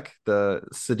 Kelleran Beck, the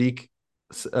Sadiq,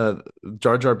 uh,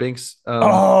 Jar Jar Binks,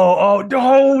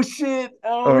 Oh shit.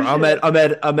 Oh or shit.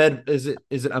 Ahmed? Is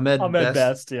it Ahmed Ahmed Best?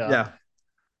 Best, yeah. Yeah.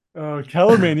 Oh,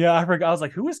 Kellerman, yeah, I forgot. I was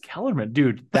like, who is Kellerman?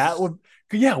 Dude, that would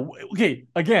yeah, okay.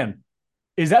 Again,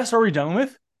 is that story done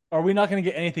with? Are we not gonna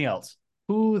get anything else?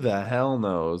 Who the hell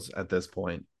knows at this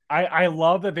point? I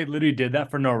love that they literally did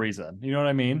that for no reason. You know what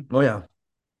I mean? Oh yeah.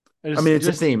 I It's mean, it's a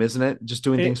just theme, isn't it? Just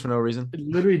doing things it, for no reason. it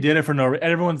literally did it for no reason.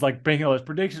 Everyone's like making all those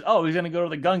predictions. Oh, he's gonna go to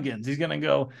the Gungans. He's gonna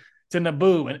go to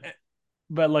Naboo, and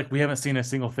but like we haven't seen a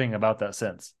single thing about that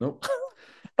since. Nope.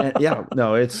 And yeah,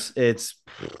 no, it's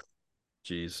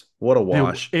geez, what a Dude,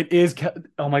 wash. it is.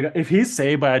 Oh my god! If he's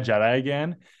saved by a Jedi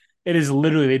again, it is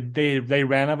literally they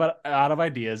ran out of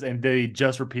ideas and they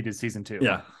just repeated season two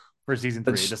Yeah. for season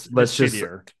three. Let's Just just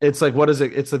shittier. it's like what is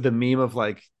it? It's like the meme of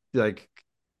like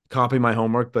copy my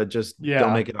homework, but just don't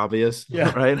Yeah, make it obvious,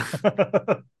 yeah, right?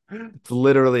 It's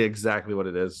literally exactly what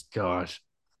it is. Gosh.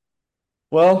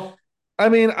 Well, I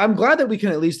mean, I'm glad that we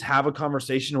can at least have a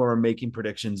conversation where we're making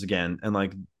predictions again and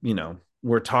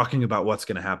we're talking about what's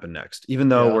going to happen next, even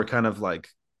though yeah, we're kind of like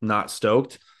not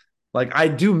stoked. Like I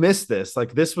do miss this.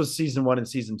 Like this was season 1 and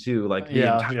season 2, like the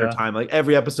yeah, entire yeah, time. Like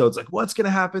every episode's like, what's going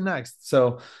to happen next?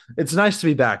 So it's nice to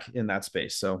be back in that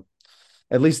space. So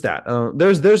at least that.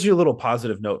 There's your little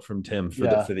positive note from Tim for the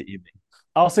yeah. for the evening.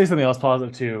 I'll say something else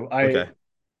positive too. I Okay.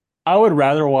 I would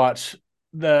rather watch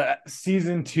the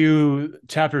season two,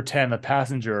 chapter 10, The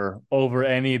Passenger, over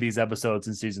any of these episodes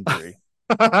in season three.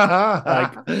 Like,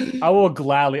 I will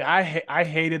gladly. I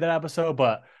hated that episode,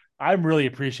 but I'm really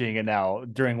appreciating it now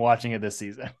during watching it this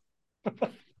season.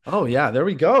 Oh yeah, there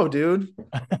we go, dude.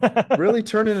 Really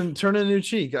turning a new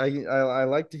cheek. I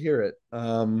like to hear it.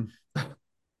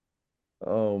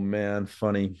 Oh man,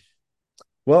 funny.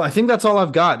 Well, I think that's all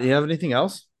I've got. Do you have anything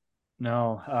else?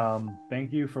 No,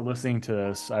 thank you for listening to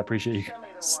this. I appreciate you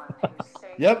guys.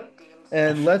 Yep.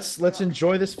 And let's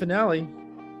enjoy this finale.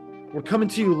 We're coming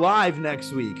to you live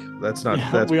next week. That's not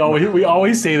Yeah, that's we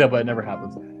always say that, but it never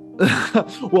happens.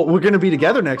 well, we're going to be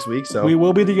together next week, so We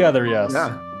will be together. Yes.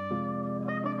 yeah.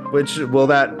 Which will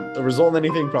that result in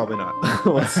anything? Probably not.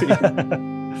 Let's see.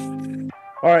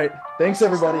 All right. Thanks,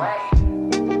 everybody.